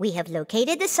 "We have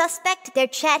located the suspect. They're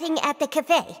chatting at the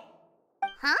cafe."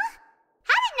 Huh?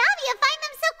 How did Navia find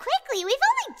them so quickly? We've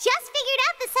only just figured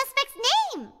out the suspect's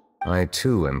name. I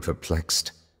too am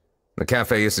perplexed. The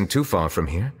cafe isn't too far from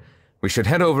here. We should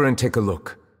head over and take a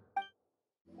look.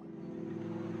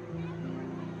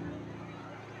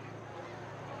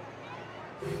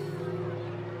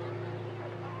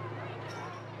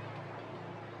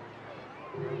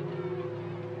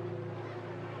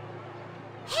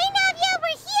 Hey Navia,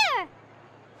 we're here!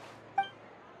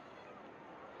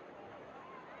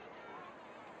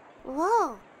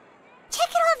 Whoa. Check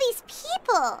out all these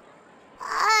people.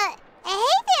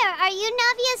 Hey there, are you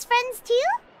Navia's friends too?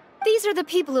 These are the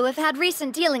people who have had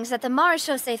recent dealings at the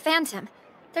Maréchaussée Phantom.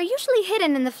 They're usually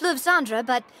hidden in the Fleuve Cendre,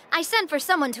 but I sent for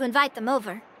someone to invite them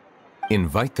over.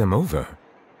 Invite them over?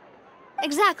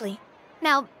 Exactly.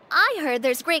 Now, I heard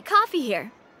there's great coffee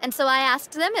here, and so I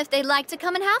asked them if they'd like to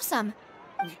come and have some.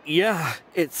 Yeah,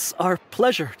 it's our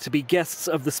pleasure to be guests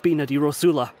of the Spina di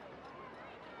Rosula.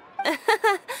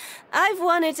 I've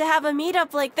wanted to have a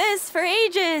meetup like this for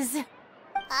ages.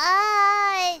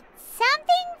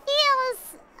 Something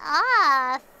feels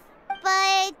off.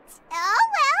 But, oh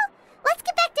well. Let's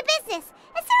get back to business.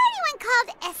 Is there anyone called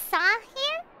Essa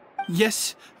here?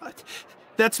 Yes,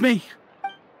 that's me.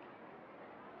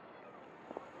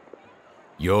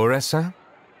 You're Essa?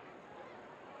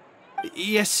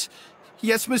 Yes,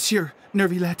 monsieur,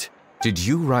 Neuvillette. Did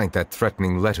you write that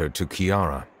threatening letter to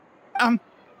Kiara? I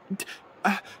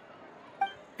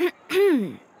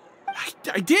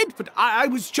did, but I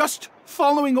was just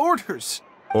following orders.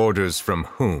 Orders from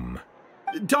whom?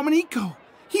 Domenico.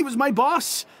 He was my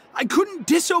boss. I couldn't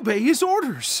disobey his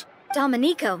orders.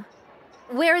 Domenico?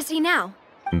 Where is he now?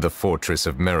 The fortress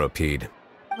of Meropide.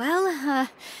 Well,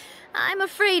 I'm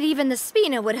afraid even the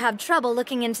Spina would have trouble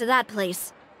looking into that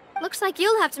place. Looks like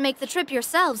you'll have to make the trip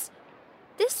yourselves.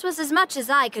 This was as much as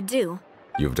I could do.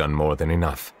 You've done more than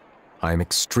enough. I am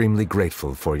extremely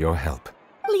grateful for your help.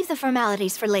 Leave the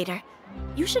formalities for later.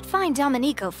 You should find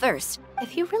Domenico first.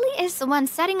 If he really is the one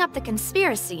setting up the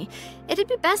conspiracy, it'd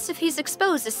be best if he's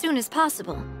exposed as soon as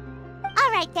possible.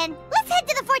 All right then, let's head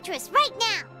to the fortress right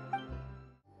now.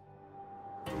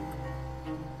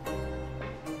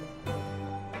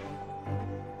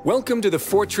 Welcome to the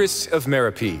Fortress of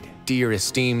Meropide, dear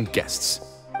esteemed guests.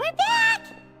 We're back!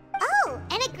 Oh,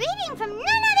 and a greeting from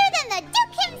none other than the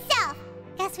Duke himself!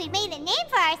 Guess we made a name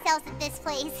for ourselves at this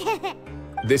place.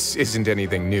 This isn't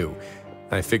anything new.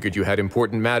 I figured you had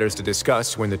important matters to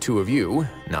discuss when the two of you,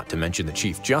 not to mention the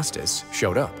Chief Justice,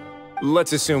 showed up.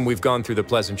 Let's assume we've gone through the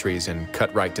pleasantries and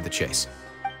cut right to the chase.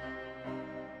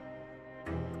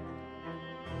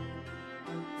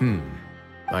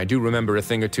 I do remember a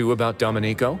thing or two about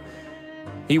Domenico.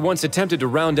 He once attempted to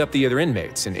round up the other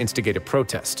inmates and instigate a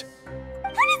protest.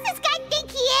 Who does this guy think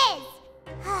he is?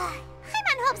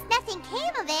 Paimon hopes nothing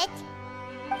came of it.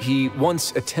 He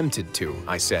once attempted to,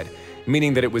 I said,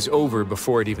 meaning that it was over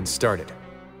before it even started.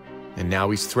 And now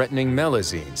he's threatening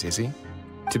Melazines, is he?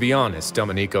 To be honest,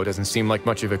 Domenico doesn't seem like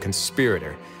much of a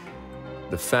conspirator.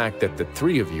 The fact that the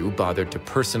three of you bothered to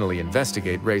personally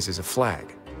investigate raises a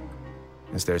flag.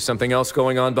 Is there something else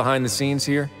going on behind the scenes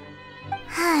here?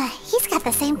 He's got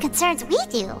the same concerns we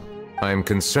do. I am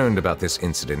concerned about this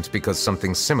incident because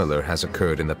something similar has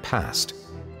occurred in the past.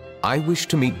 I wish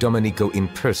to meet Domenico in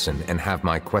person and have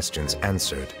my questions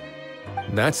answered.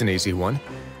 That's an easy one.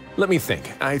 Let me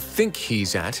think. I think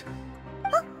he's at...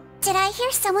 Oh, did I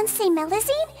hear someone say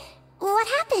Melazine? What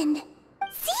happened?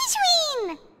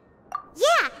 Sijuin!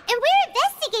 Yeah, and we're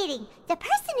investigating. The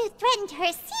person who threatened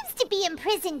her seems to be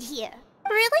imprisoned here.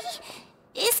 Really?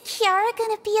 Is Kiara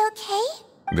gonna be okay?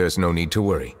 There's no need to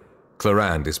worry.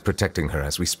 Clarande is protecting her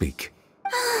as we speak.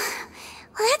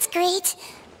 Well, that's great.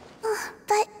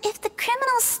 But if the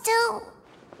criminal's still...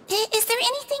 Is there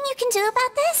anything you can do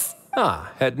about this?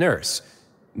 Ah, head nurse.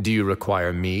 Do you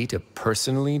require me to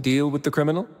personally deal with the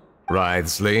criminal?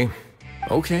 Wriothesley.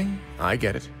 Okay, I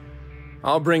get it.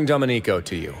 I'll bring Domenico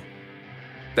to you.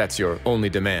 That's your only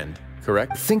demand,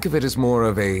 correct? Think of it as more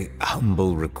of a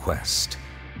humble request.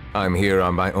 I'm here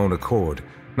on my own accord,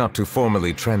 not to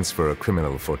formally transfer a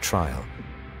criminal for trial.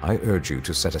 I urge you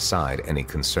to set aside any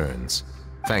concerns.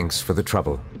 Thanks for the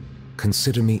trouble.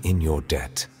 Consider me in your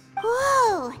debt.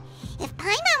 Whoa! If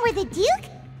Paimon were the Duke,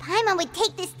 Paimon would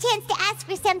take this chance to ask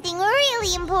for something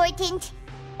really important.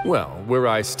 Well, were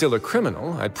I still a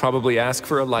criminal, I'd probably ask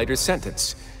for a lighter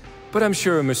sentence. But I'm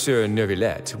sure Monsieur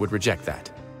Neuvillette would reject that.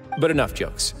 But enough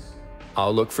jokes.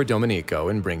 I'll look for Domenico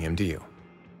and bring him to you.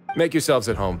 Make yourselves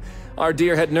at home. Our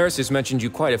dear head nurse has mentioned you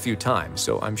quite a few times,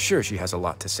 so I'm sure she has a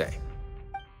lot to say.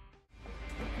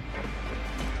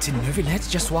 Did Neuvillette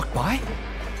just walk by?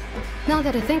 Now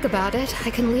that I think about it, I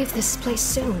can leave this place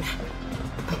soon.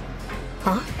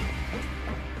 Huh?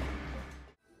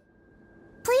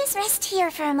 Please rest here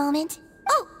for a moment.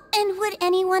 Oh, and would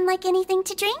anyone like anything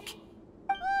to drink?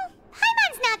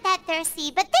 Paimon's not that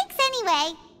thirsty, but thanks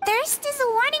anyway. Thirst is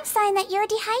a warning sign that you're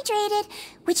dehydrated,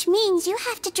 which means you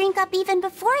have to drink up even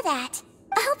before that.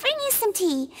 I'll bring you some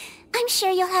tea. I'm sure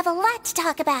you'll have a lot to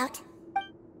talk about.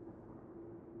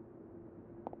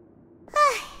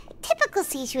 Typical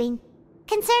Sijuin.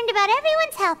 Concerned about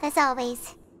everyone's health as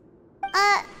always.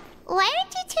 Why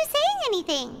aren't you two saying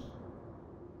anything?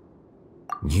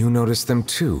 You noticed them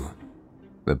too.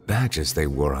 The badges they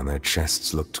wore on their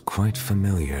chests looked quite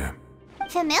familiar.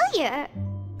 Familiar?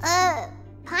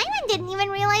 Paimon didn't even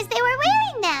realize they were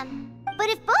wearing them. But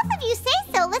if both of you say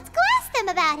so, let's go ask them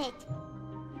about it.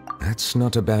 That's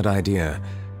not a bad idea.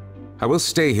 I will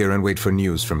stay here and wait for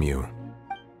news from you.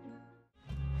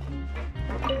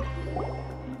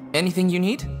 Anything you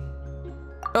need?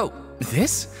 Oh,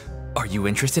 this? Are you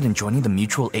interested in joining the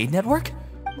Mutual Aid Network?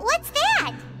 What's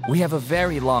that? We have a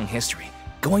very long history,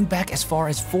 going back as far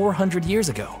as 400 years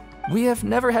ago. We have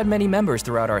never had many members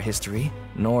throughout our history,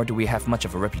 nor do we have much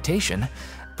of a reputation,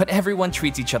 but everyone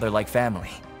treats each other like family.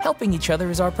 Helping each other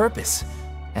is our purpose.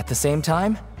 At the same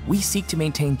time, we seek to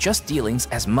maintain just dealings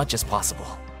as much as possible.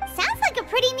 Sounds like a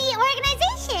pretty neat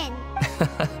organization.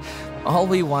 All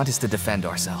we want is to defend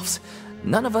ourselves.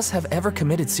 None of us have ever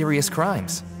committed serious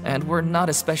crimes, and we're not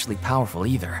especially powerful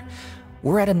either.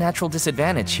 We're at a natural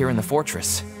disadvantage here in the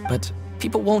fortress, but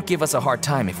people won't give us a hard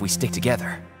time if we stick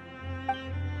together.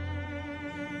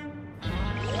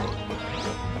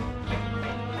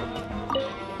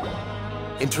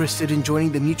 Interested in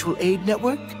joining the Mutual Aid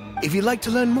Network? If you'd like to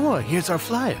learn more, here's our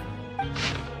flyer.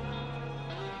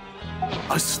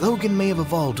 Our slogan may have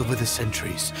evolved over the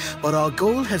centuries, but our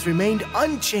goal has remained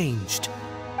unchanged.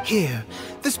 Here,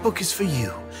 this book is for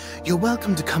you. You're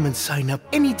welcome to come and sign up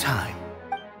anytime.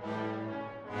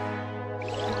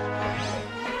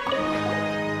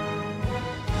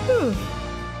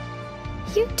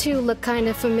 You two look kind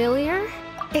of familiar.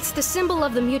 It's the symbol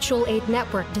of the Mutual Aid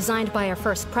Network designed by our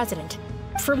first president.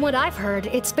 From what I've heard,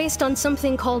 it's based on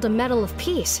something called a Medal of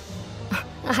Peace.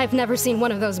 I've never seen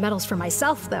one of those medals for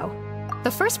myself, though. The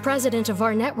first president of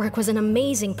our network was an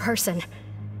amazing person.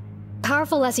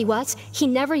 Powerful as he was, he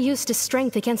never used his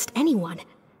strength against anyone.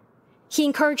 He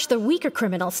encouraged the weaker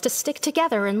criminals to stick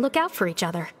together and look out for each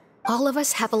other. All of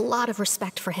us have a lot of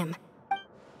respect for him.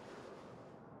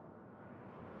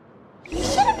 You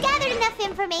should have gathered enough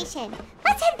information.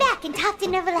 Let's head back and talk to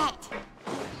Neuvillette.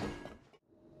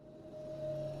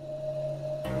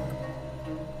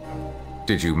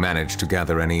 Did you manage to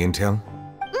gather any intel?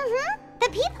 The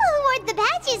people who wore the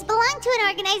badges belong to an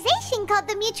organization called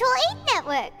the Mutual Aid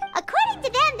Network. According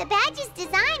to them, the badge's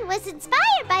design was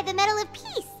inspired by the Medal of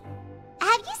Peace.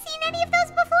 Have you seen any of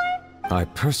those before? I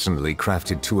personally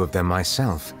crafted 2 of them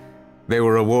myself. They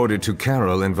were awarded to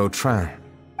Carol and Vautrin.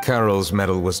 Carol's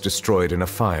medal was destroyed in a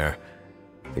fire.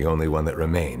 The only one that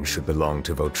remained should belong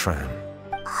to Vautrin.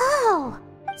 Oh,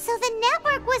 so the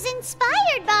network was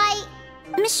inspired by...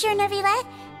 Monsieur Neuvillette,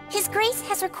 His Grace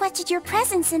has requested your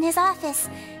presence in his office.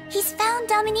 He's found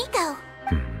Domenico.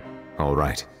 All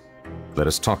right. Let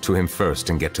us talk to him first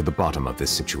and get to the bottom of this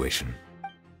situation.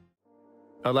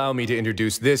 Allow me to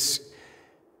introduce this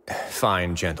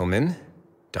fine gentleman,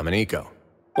 Domenico.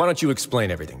 Why don't you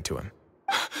explain everything to him?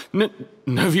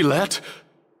 Neuvillette?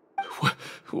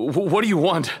 What do you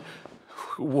want?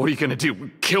 What are you gonna do?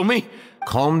 Kill me?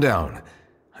 Calm down.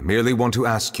 I merely want to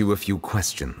ask you a few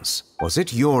questions. Was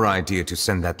it your idea to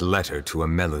send that letter to a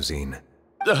Melusine?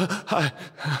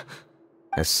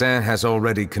 Hassan has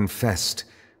already confessed,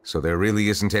 so there really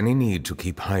isn't any need to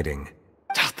keep hiding.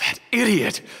 That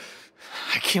idiot!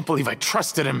 I can't believe I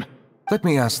trusted him. Let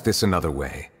me ask this another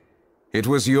way. It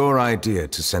was your idea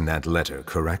to send that letter,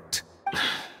 correct?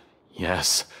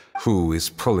 Yes. Who is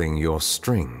pulling your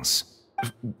strings?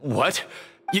 What?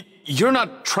 You're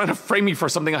not trying to frame me for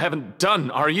something I haven't done,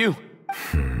 are you?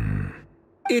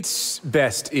 It's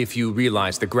best if you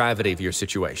realize the gravity of your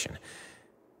situation.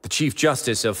 The Chief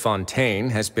Justice of Fontaine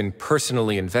has been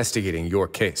personally investigating your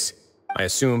case. I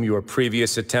assume your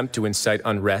previous attempt to incite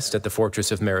unrest at the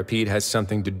Fortress of Meripede has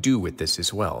something to do with this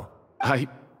as well. I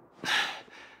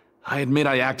admit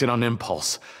I acted on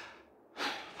impulse.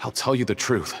 I'll tell you the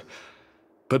truth.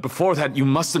 But before that, you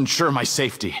must ensure my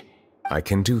safety. I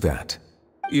can do that.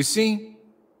 You see,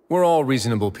 we're all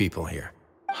reasonable people here.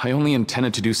 I only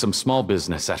intended to do some small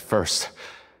business at first.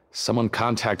 Someone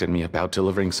contacted me about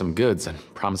delivering some goods and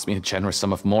promised me a generous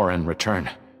sum of more in return.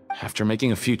 After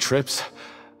making a few trips,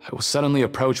 I was suddenly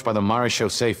approached by the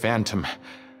Marechaussee Phantom.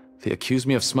 They accused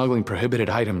me of smuggling prohibited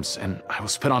items, and I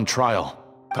was put on trial.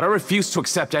 But I refused to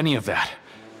accept any of that.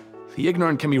 The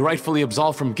ignorant can be rightfully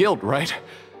absolved from guilt, right?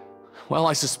 Well,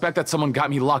 I suspect that someone got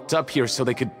me locked up here so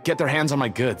they could get their hands on my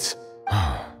goods.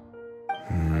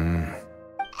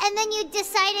 And then you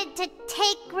decided to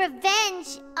take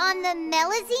revenge on the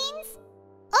Melusines?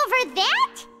 Over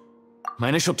that? My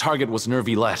initial target was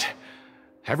Neuvillette.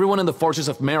 Everyone in the Fortress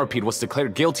of Meripede was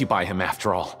declared guilty by him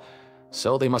after all.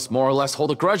 So they must more or less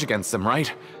hold a grudge against him,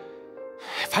 right?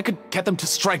 If I could get them to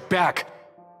strike back.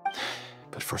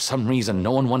 But for some reason,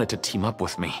 no one wanted to team up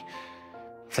with me.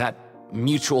 That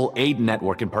Mutual Aid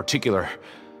Network in particular.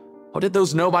 What did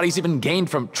those nobodies even gain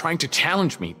from trying to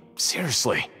challenge me?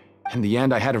 Seriously. In the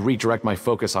end, I had to redirect my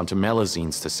focus onto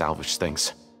Melazines to salvage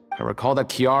things. I recall that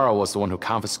Kiara was the one who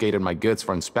confiscated my goods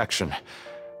for inspection,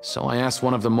 so I asked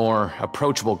one of the more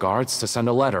approachable guards to send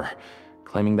a letter,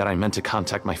 claiming that I meant to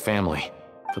contact my family.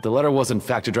 But the letter was in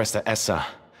fact addressed to Essa.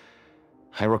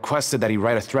 I requested that he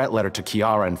write a threat letter to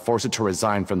Kiara and force her to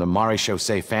resign from the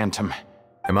Marechaussee Phantom.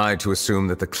 Am I to assume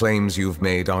that the claims you've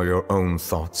made are your own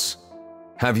thoughts?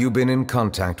 Have you been in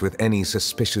contact with any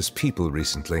suspicious people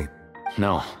recently?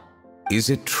 No. Is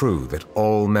it true that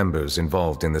all members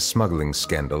involved in the smuggling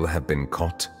scandal have been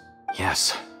caught?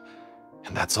 Yes.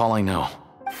 And that's all I know.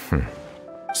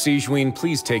 Sigewinne,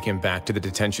 please take him back to the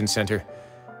detention center.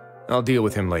 I'll deal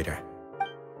with him later.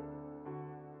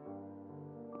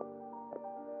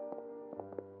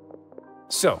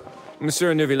 So,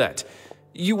 Monsieur Neuvillette,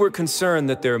 you were concerned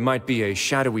that there might be a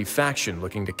shadowy faction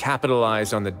looking to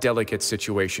capitalize on the delicate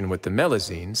situation with the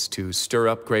Melazines to stir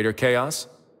up greater chaos?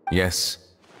 Yes.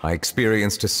 I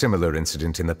experienced a similar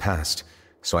incident in the past,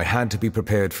 so I had to be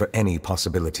prepared for any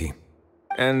possibility.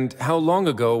 And how long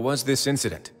ago was this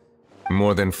incident?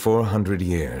 More than 400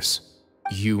 years.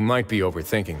 You might be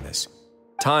overthinking this.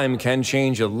 Time can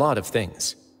change a lot of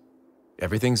things.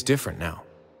 Everything's different now.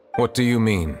 What do you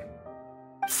mean?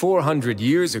 400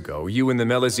 years ago, you and the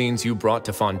Melazines you brought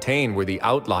to Fontaine were the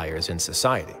outliers in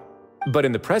society. But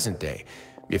in the present day,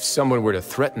 if someone were to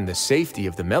threaten the safety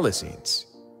of the Melazines,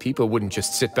 people wouldn't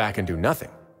just sit back and do nothing.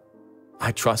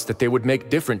 I trust that they would make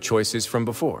different choices from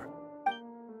before.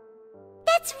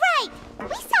 That's right!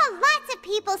 We saw lots of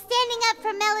people standing up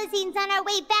for Melazines on our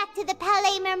way back to the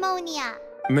Palais Mermonia.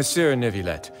 Monsieur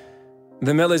Neuvillette,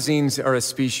 the Melazines are a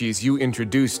species you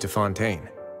introduced to Fontaine.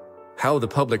 How the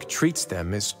public treats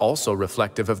them is also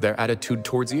reflective of their attitude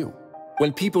towards you.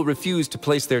 When people refused to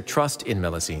place their trust in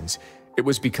Melazines, it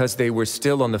was because they were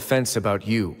still on the fence about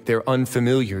you, their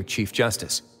unfamiliar Chief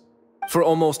Justice. For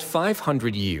almost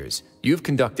 500 years, you've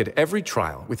conducted every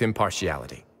trial with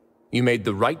impartiality. You made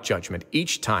the right judgment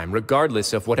each time,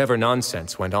 regardless of whatever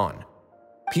nonsense went on.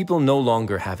 People no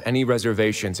longer have any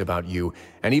reservations about you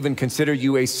and even consider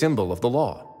you a symbol of the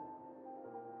law.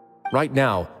 Right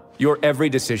now, your every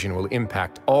decision will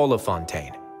impact all of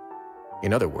Fontaine.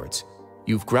 In other words,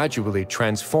 you've gradually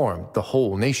transformed the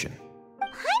whole nation.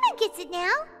 Paimon gets it now.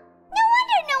 No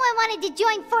wonder no one wanted to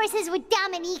join forces with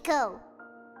Domenico.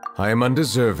 I am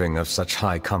undeserving of such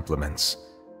high compliments.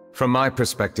 From my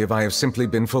perspective, I have simply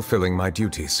been fulfilling my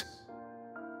duties.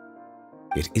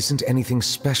 It isn't anything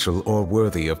special or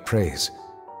worthy of praise.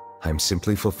 I'm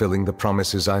simply fulfilling the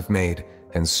promises I've made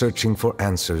and searching for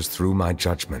answers through my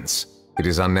judgments. It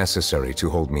is unnecessary to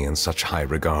hold me in such high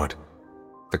regard.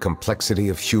 The complexity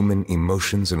of human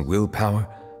emotions and willpower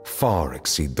far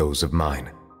exceed those of mine.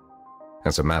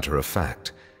 As a matter of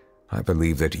fact, I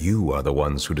believe that you are the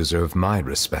ones who deserve my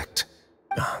respect.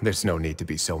 There's no need to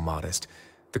be so modest.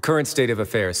 The current state of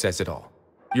affairs says it all.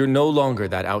 You're no longer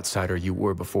that outsider you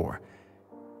were before.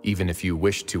 Even if you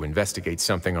wished to investigate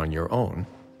something on your own,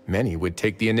 many would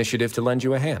take the initiative to lend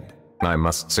you a hand. I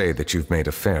must say that you've made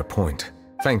a fair point.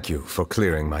 Thank you for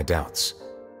clearing my doubts.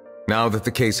 Now that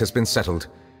the case has been settled,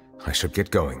 I should get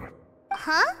going.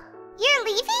 Huh? You're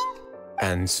leaving?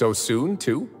 And so soon,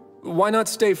 too? Why not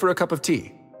stay for a cup of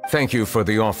tea? Thank you for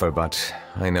the offer, but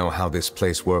I know how this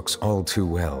place works all too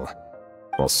well.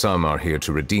 While some are here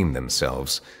to redeem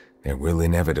themselves, there will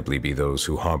inevitably be those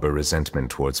who harbor resentment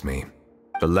towards me.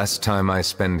 The less time I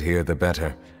spend here, the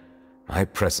better. My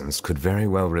presence could very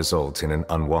well result in an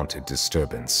unwanted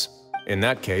disturbance. In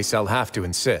that case, I'll have to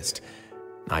insist.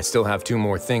 I still have 2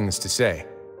 more things to say.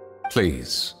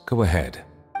 Please, go ahead.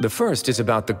 The first is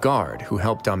about the guard who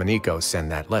helped Domenico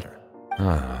send that letter.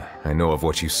 Ah, I know of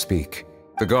what you speak.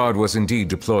 The guard was indeed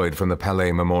deployed from the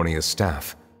Palais Mermonia's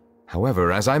staff.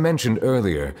 However, as I mentioned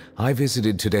earlier, I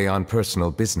visited today on personal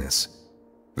business.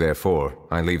 Therefore,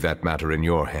 I leave that matter in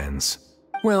your hands.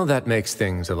 Well, that makes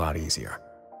things a lot easier.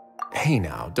 Hey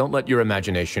now, don't let your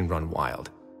imagination run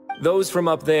wild. Those from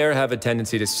up there have a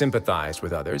tendency to sympathize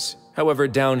with others. However,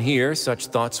 down here, such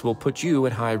thoughts will put you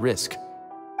at high risk.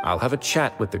 I'll have a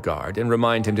chat with the guard and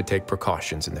remind him to take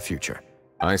precautions in the future.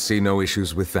 I see no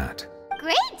issues with that.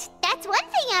 Great! That's one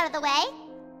thing out of the way.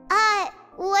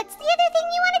 What's the other thing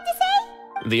you wanted to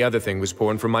say? The other thing was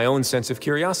born from my own sense of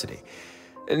curiosity.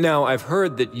 Now, I've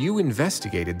heard that you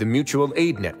investigated the mutual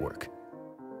aid network.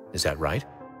 Is that right?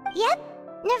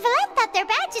 Yep. Neuvillette thought their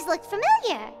badges looked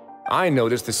familiar. I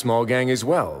noticed the small gang as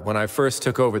well when I first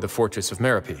took over the fortress of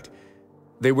Meripede.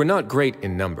 They were not great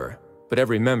in number, but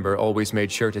every member always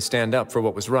made sure to stand up for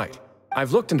what was right.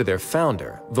 I've looked into their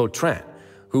founder, Vautrin,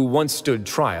 who once stood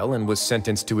trial and was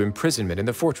sentenced to imprisonment in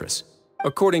the fortress.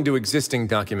 According to existing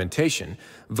documentation,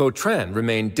 Vautrin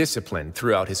remained disciplined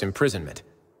throughout his imprisonment.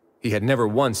 He had never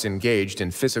once engaged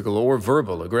in physical or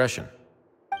verbal aggression.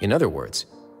 In other words,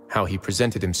 how he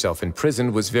presented himself in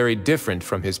prison was very different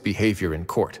from his behavior in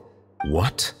court.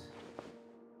 What?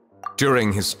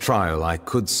 During his trial, I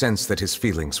could sense that his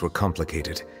feelings were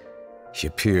complicated. He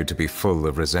appeared to be full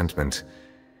of resentment,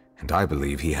 and I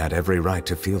believe he had every right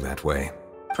to feel that way.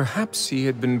 Perhaps he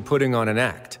had been putting on an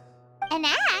act. An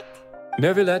act?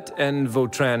 Neuvillette and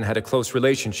Vautrin had a close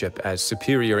relationship as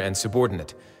superior and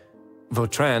subordinate.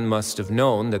 Vautrin must have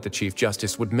known that the Chief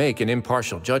Justice would make an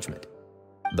impartial judgment.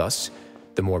 Thus,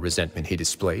 the more resentment he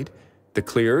displayed, the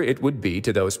clearer it would be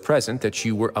to those present that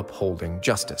you were upholding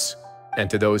justice. And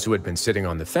to those who had been sitting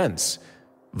on the fence,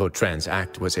 Vautrin's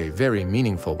act was a very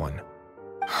meaningful one.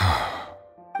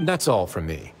 That's all from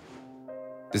me.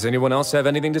 Does anyone else have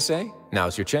anything to say?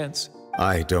 Now's your chance.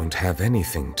 I don't have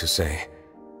anything to say.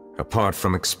 Apart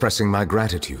from expressing my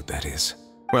gratitude, that is.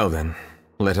 Well then,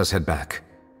 let us head back.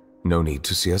 No need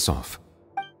to see us off.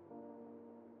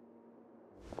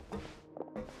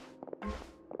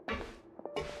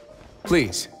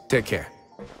 Please, take care.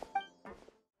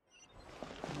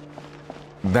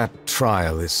 That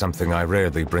trial is something I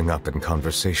rarely bring up in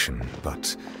conversation,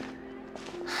 but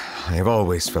I have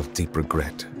always felt deep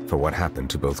regret for what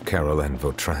happened to both Carol and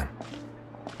Vautrin.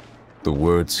 The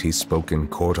words he spoke in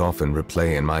court often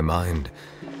replay in my mind,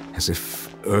 as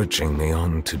if urging me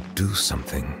on to do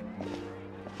something.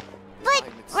 But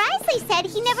Risley said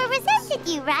he never resented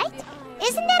you, right?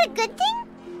 Isn't that a good thing?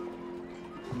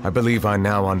 I believe I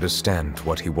now understand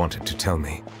what he wanted to tell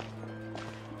me.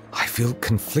 I feel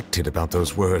conflicted about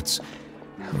those words.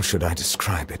 How should I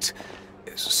describe it?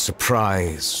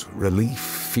 Surprise, relief,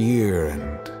 fear,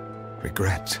 and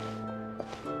regret.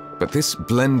 But this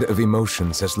blend of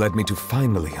emotions has led me to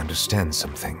finally understand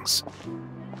some things.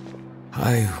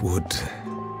 I would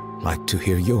like to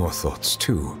hear your thoughts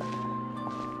too.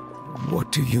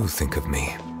 What do you think of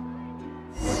me?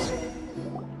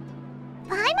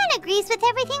 Paimon agrees with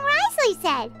everything Risley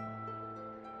said.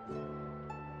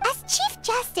 As Chief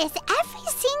Justice, every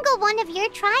single one of your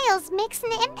trials makes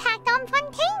an impact on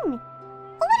Fontaine.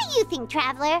 What do you think,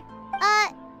 Traveler?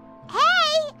 Hey,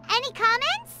 any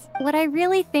comments? What I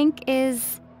really think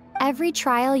is, every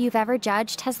trial you've ever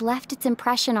judged has left its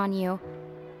impression on you.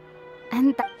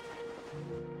 And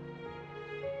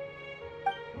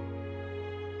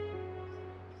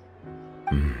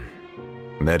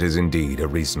That is indeed a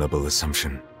reasonable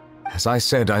assumption. As I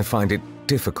said, I find it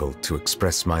difficult to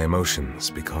express my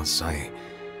emotions because I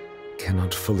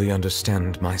cannot fully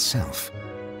understand myself.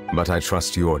 But I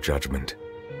trust your judgment.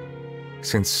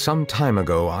 Since some time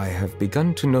ago, I have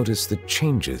begun to notice the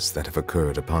changes that have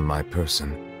occurred upon my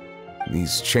person.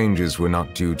 These changes were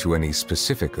not due to any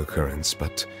specific occurrence,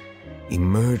 but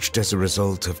emerged as a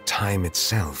result of time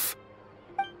itself.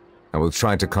 I will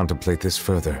try to contemplate this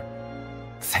further.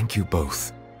 Thank you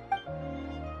both.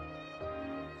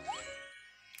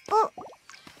 Oh,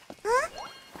 huh?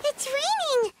 It's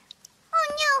raining! Oh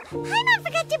no, Paimon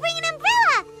forgot to bring an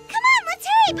umbrella! Come on, let's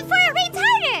hurry before it rains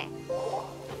harder!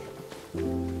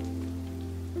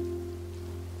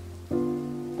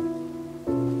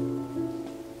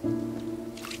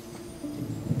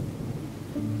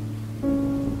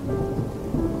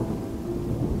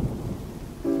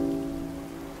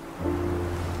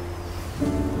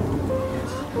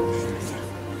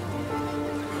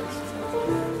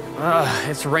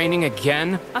 It's raining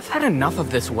again? I've had enough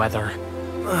of this weather.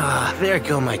 There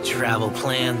go my travel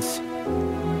plans.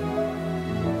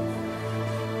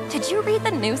 Did you read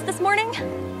the news this morning?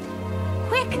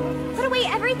 Quick, put away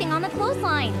everything on the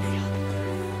clothesline.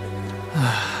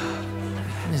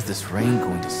 When is this rain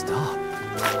going to stop?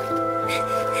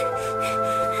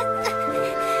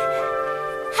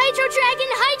 Hydro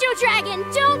Dragon,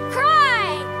 don't cry!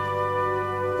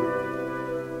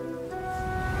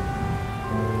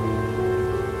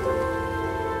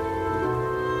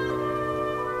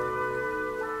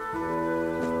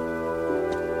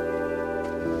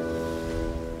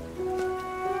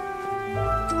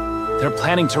 They're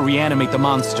planning to reanimate the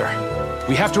monster.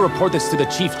 We have to report this to the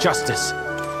Chief Justice.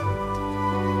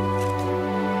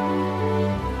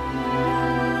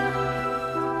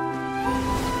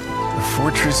 The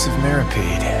Fortress of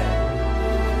Meripede.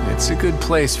 It's a good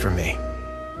place for me.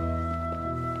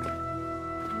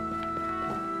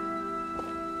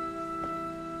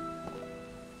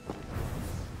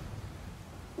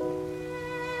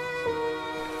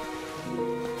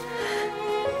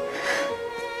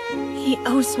 He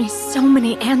owes me so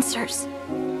many answers.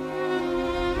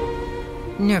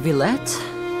 Neuvillette?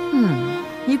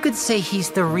 You could say he's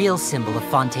the real symbol of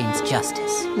Fontaine's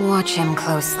justice. Watch him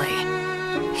closely.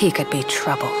 He could be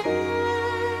trouble.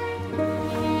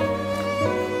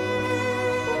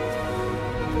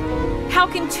 How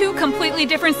can two completely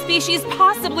different species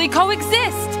possibly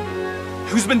coexist?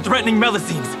 Who's been threatening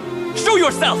Melusines? Show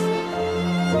yourself!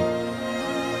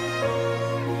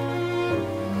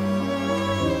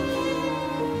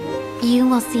 You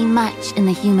will see much in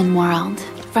the human world,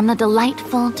 from the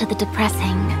delightful to the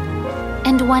depressing.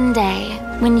 And one day,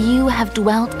 when you have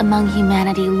dwelt among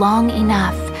humanity long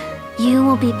enough, you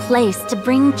will be placed to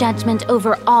bring judgment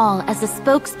over all as a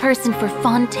spokesperson for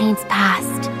Fontaine's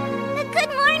past.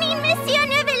 Good morning, Monsieur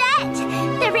Neuvillette!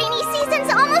 The rainy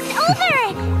season's almost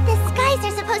over! The skies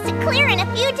are supposed to clear in a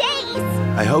few days!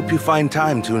 I hope you find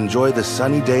time to enjoy the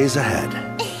sunny days ahead.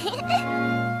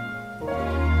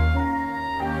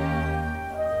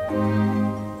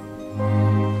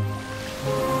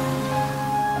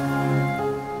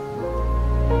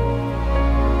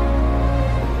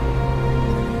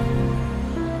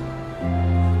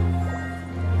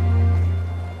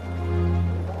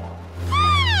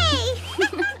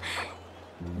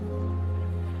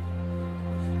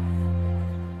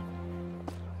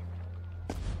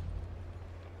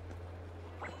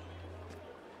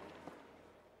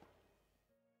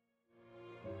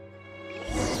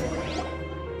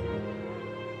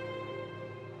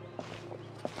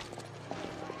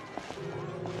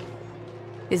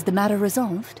 Is the matter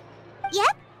resolved?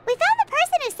 Yep, we found the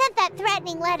person who sent that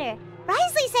threatening letter.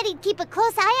 Risley said he'd keep a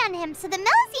close eye on him, so the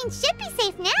Melusines should be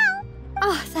safe now.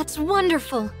 Oh, that's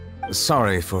wonderful.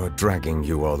 Sorry for dragging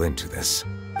you all into this.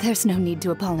 There's no need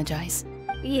to apologize.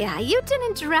 Yeah, you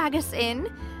didn't drag us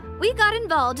in. We got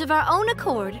involved of our own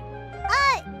accord.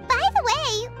 By the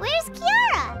way, where's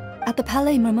Kiara? At the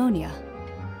Palais Mermonia,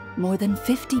 more than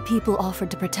 50 people offered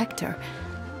to protect her.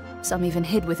 Some even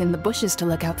hid within the bushes to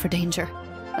look out for danger.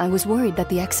 I was worried that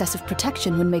the excess of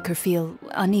protection would make her feel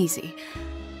uneasy,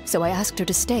 so I asked her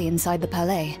to stay inside the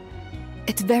Palais.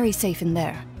 It's very safe in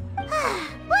there.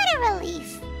 What a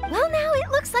relief! Well, now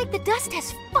it looks like the dust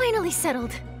has finally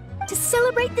settled. To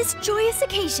celebrate this joyous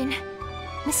occasion,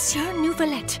 Monsieur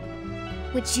Neuvillette,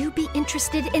 would you be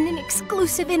interested in an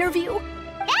exclusive interview?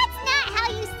 That's not how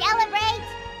you celebrate!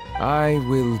 I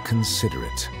will consider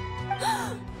it.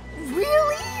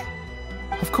 Really?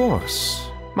 Of course.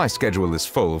 My schedule is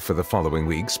full for the following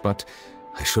weeks, but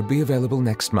I should be available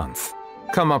next month.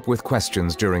 Come up with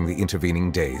questions during the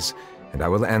intervening days, and I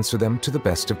will answer them to the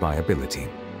best of my ability.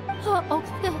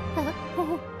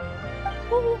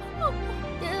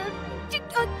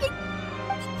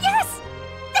 Yes!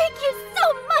 Thank you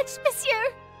so much,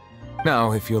 Monsieur!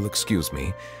 Now, if you'll excuse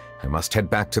me, I must head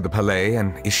back to the Palais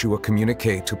and issue a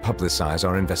communiqué to publicize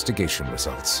our investigation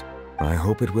results. I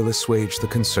hope it will assuage the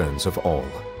concerns of all.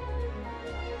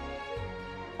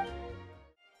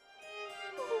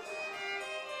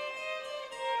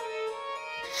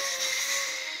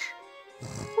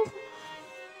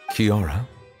 Kiara?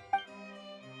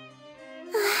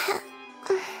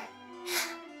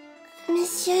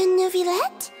 Monsieur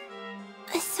Neuvillette?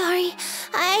 Sorry,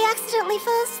 I accidentally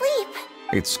fell asleep.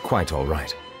 It's quite all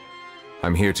right.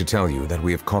 I'm here to tell you that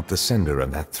we have caught the sender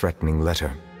of that threatening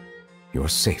letter. You're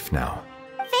safe now.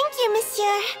 Thank you,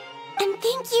 Monsieur. And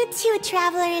thank you too,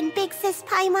 Traveler and Big Sis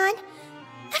Paimon.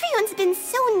 Everyone's been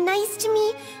so nice to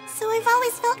me, so I've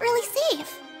always felt really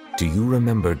safe. Do you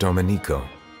remember Domenico?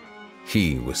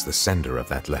 He was the sender of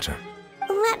that letter.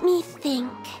 Let me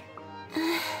think.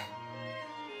 I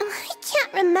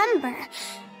can't remember.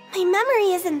 My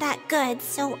memory isn't that good,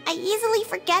 so I easily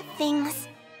forget things.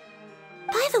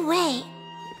 By the way,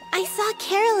 I saw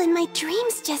Carol in my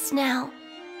dreams just now.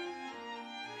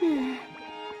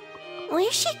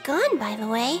 Where's she gone, by the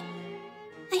way?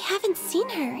 I haven't seen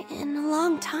her in a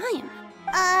long time.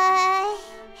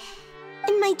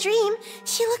 In my dream,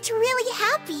 she looked really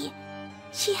happy.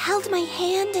 She held my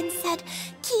hand and said,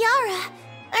 "Kiara,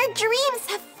 our dreams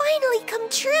have finally come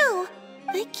true."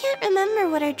 I can't remember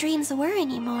what our dreams were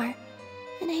anymore,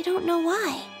 and I don't know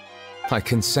why. I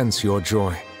can sense your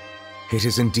joy. It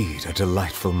is indeed a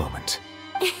delightful moment.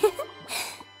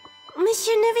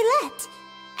 Monsieur Neuvillette,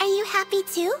 are you happy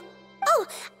too? Oh,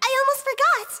 I almost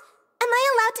forgot! Am I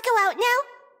allowed to go out now?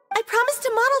 I promised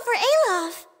to model for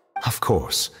Alov. Of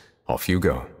course. Off you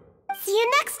go. See you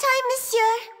next time,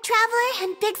 Monsieur, Traveler,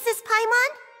 and Big Sis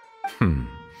Paimon.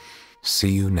 See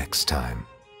you next time.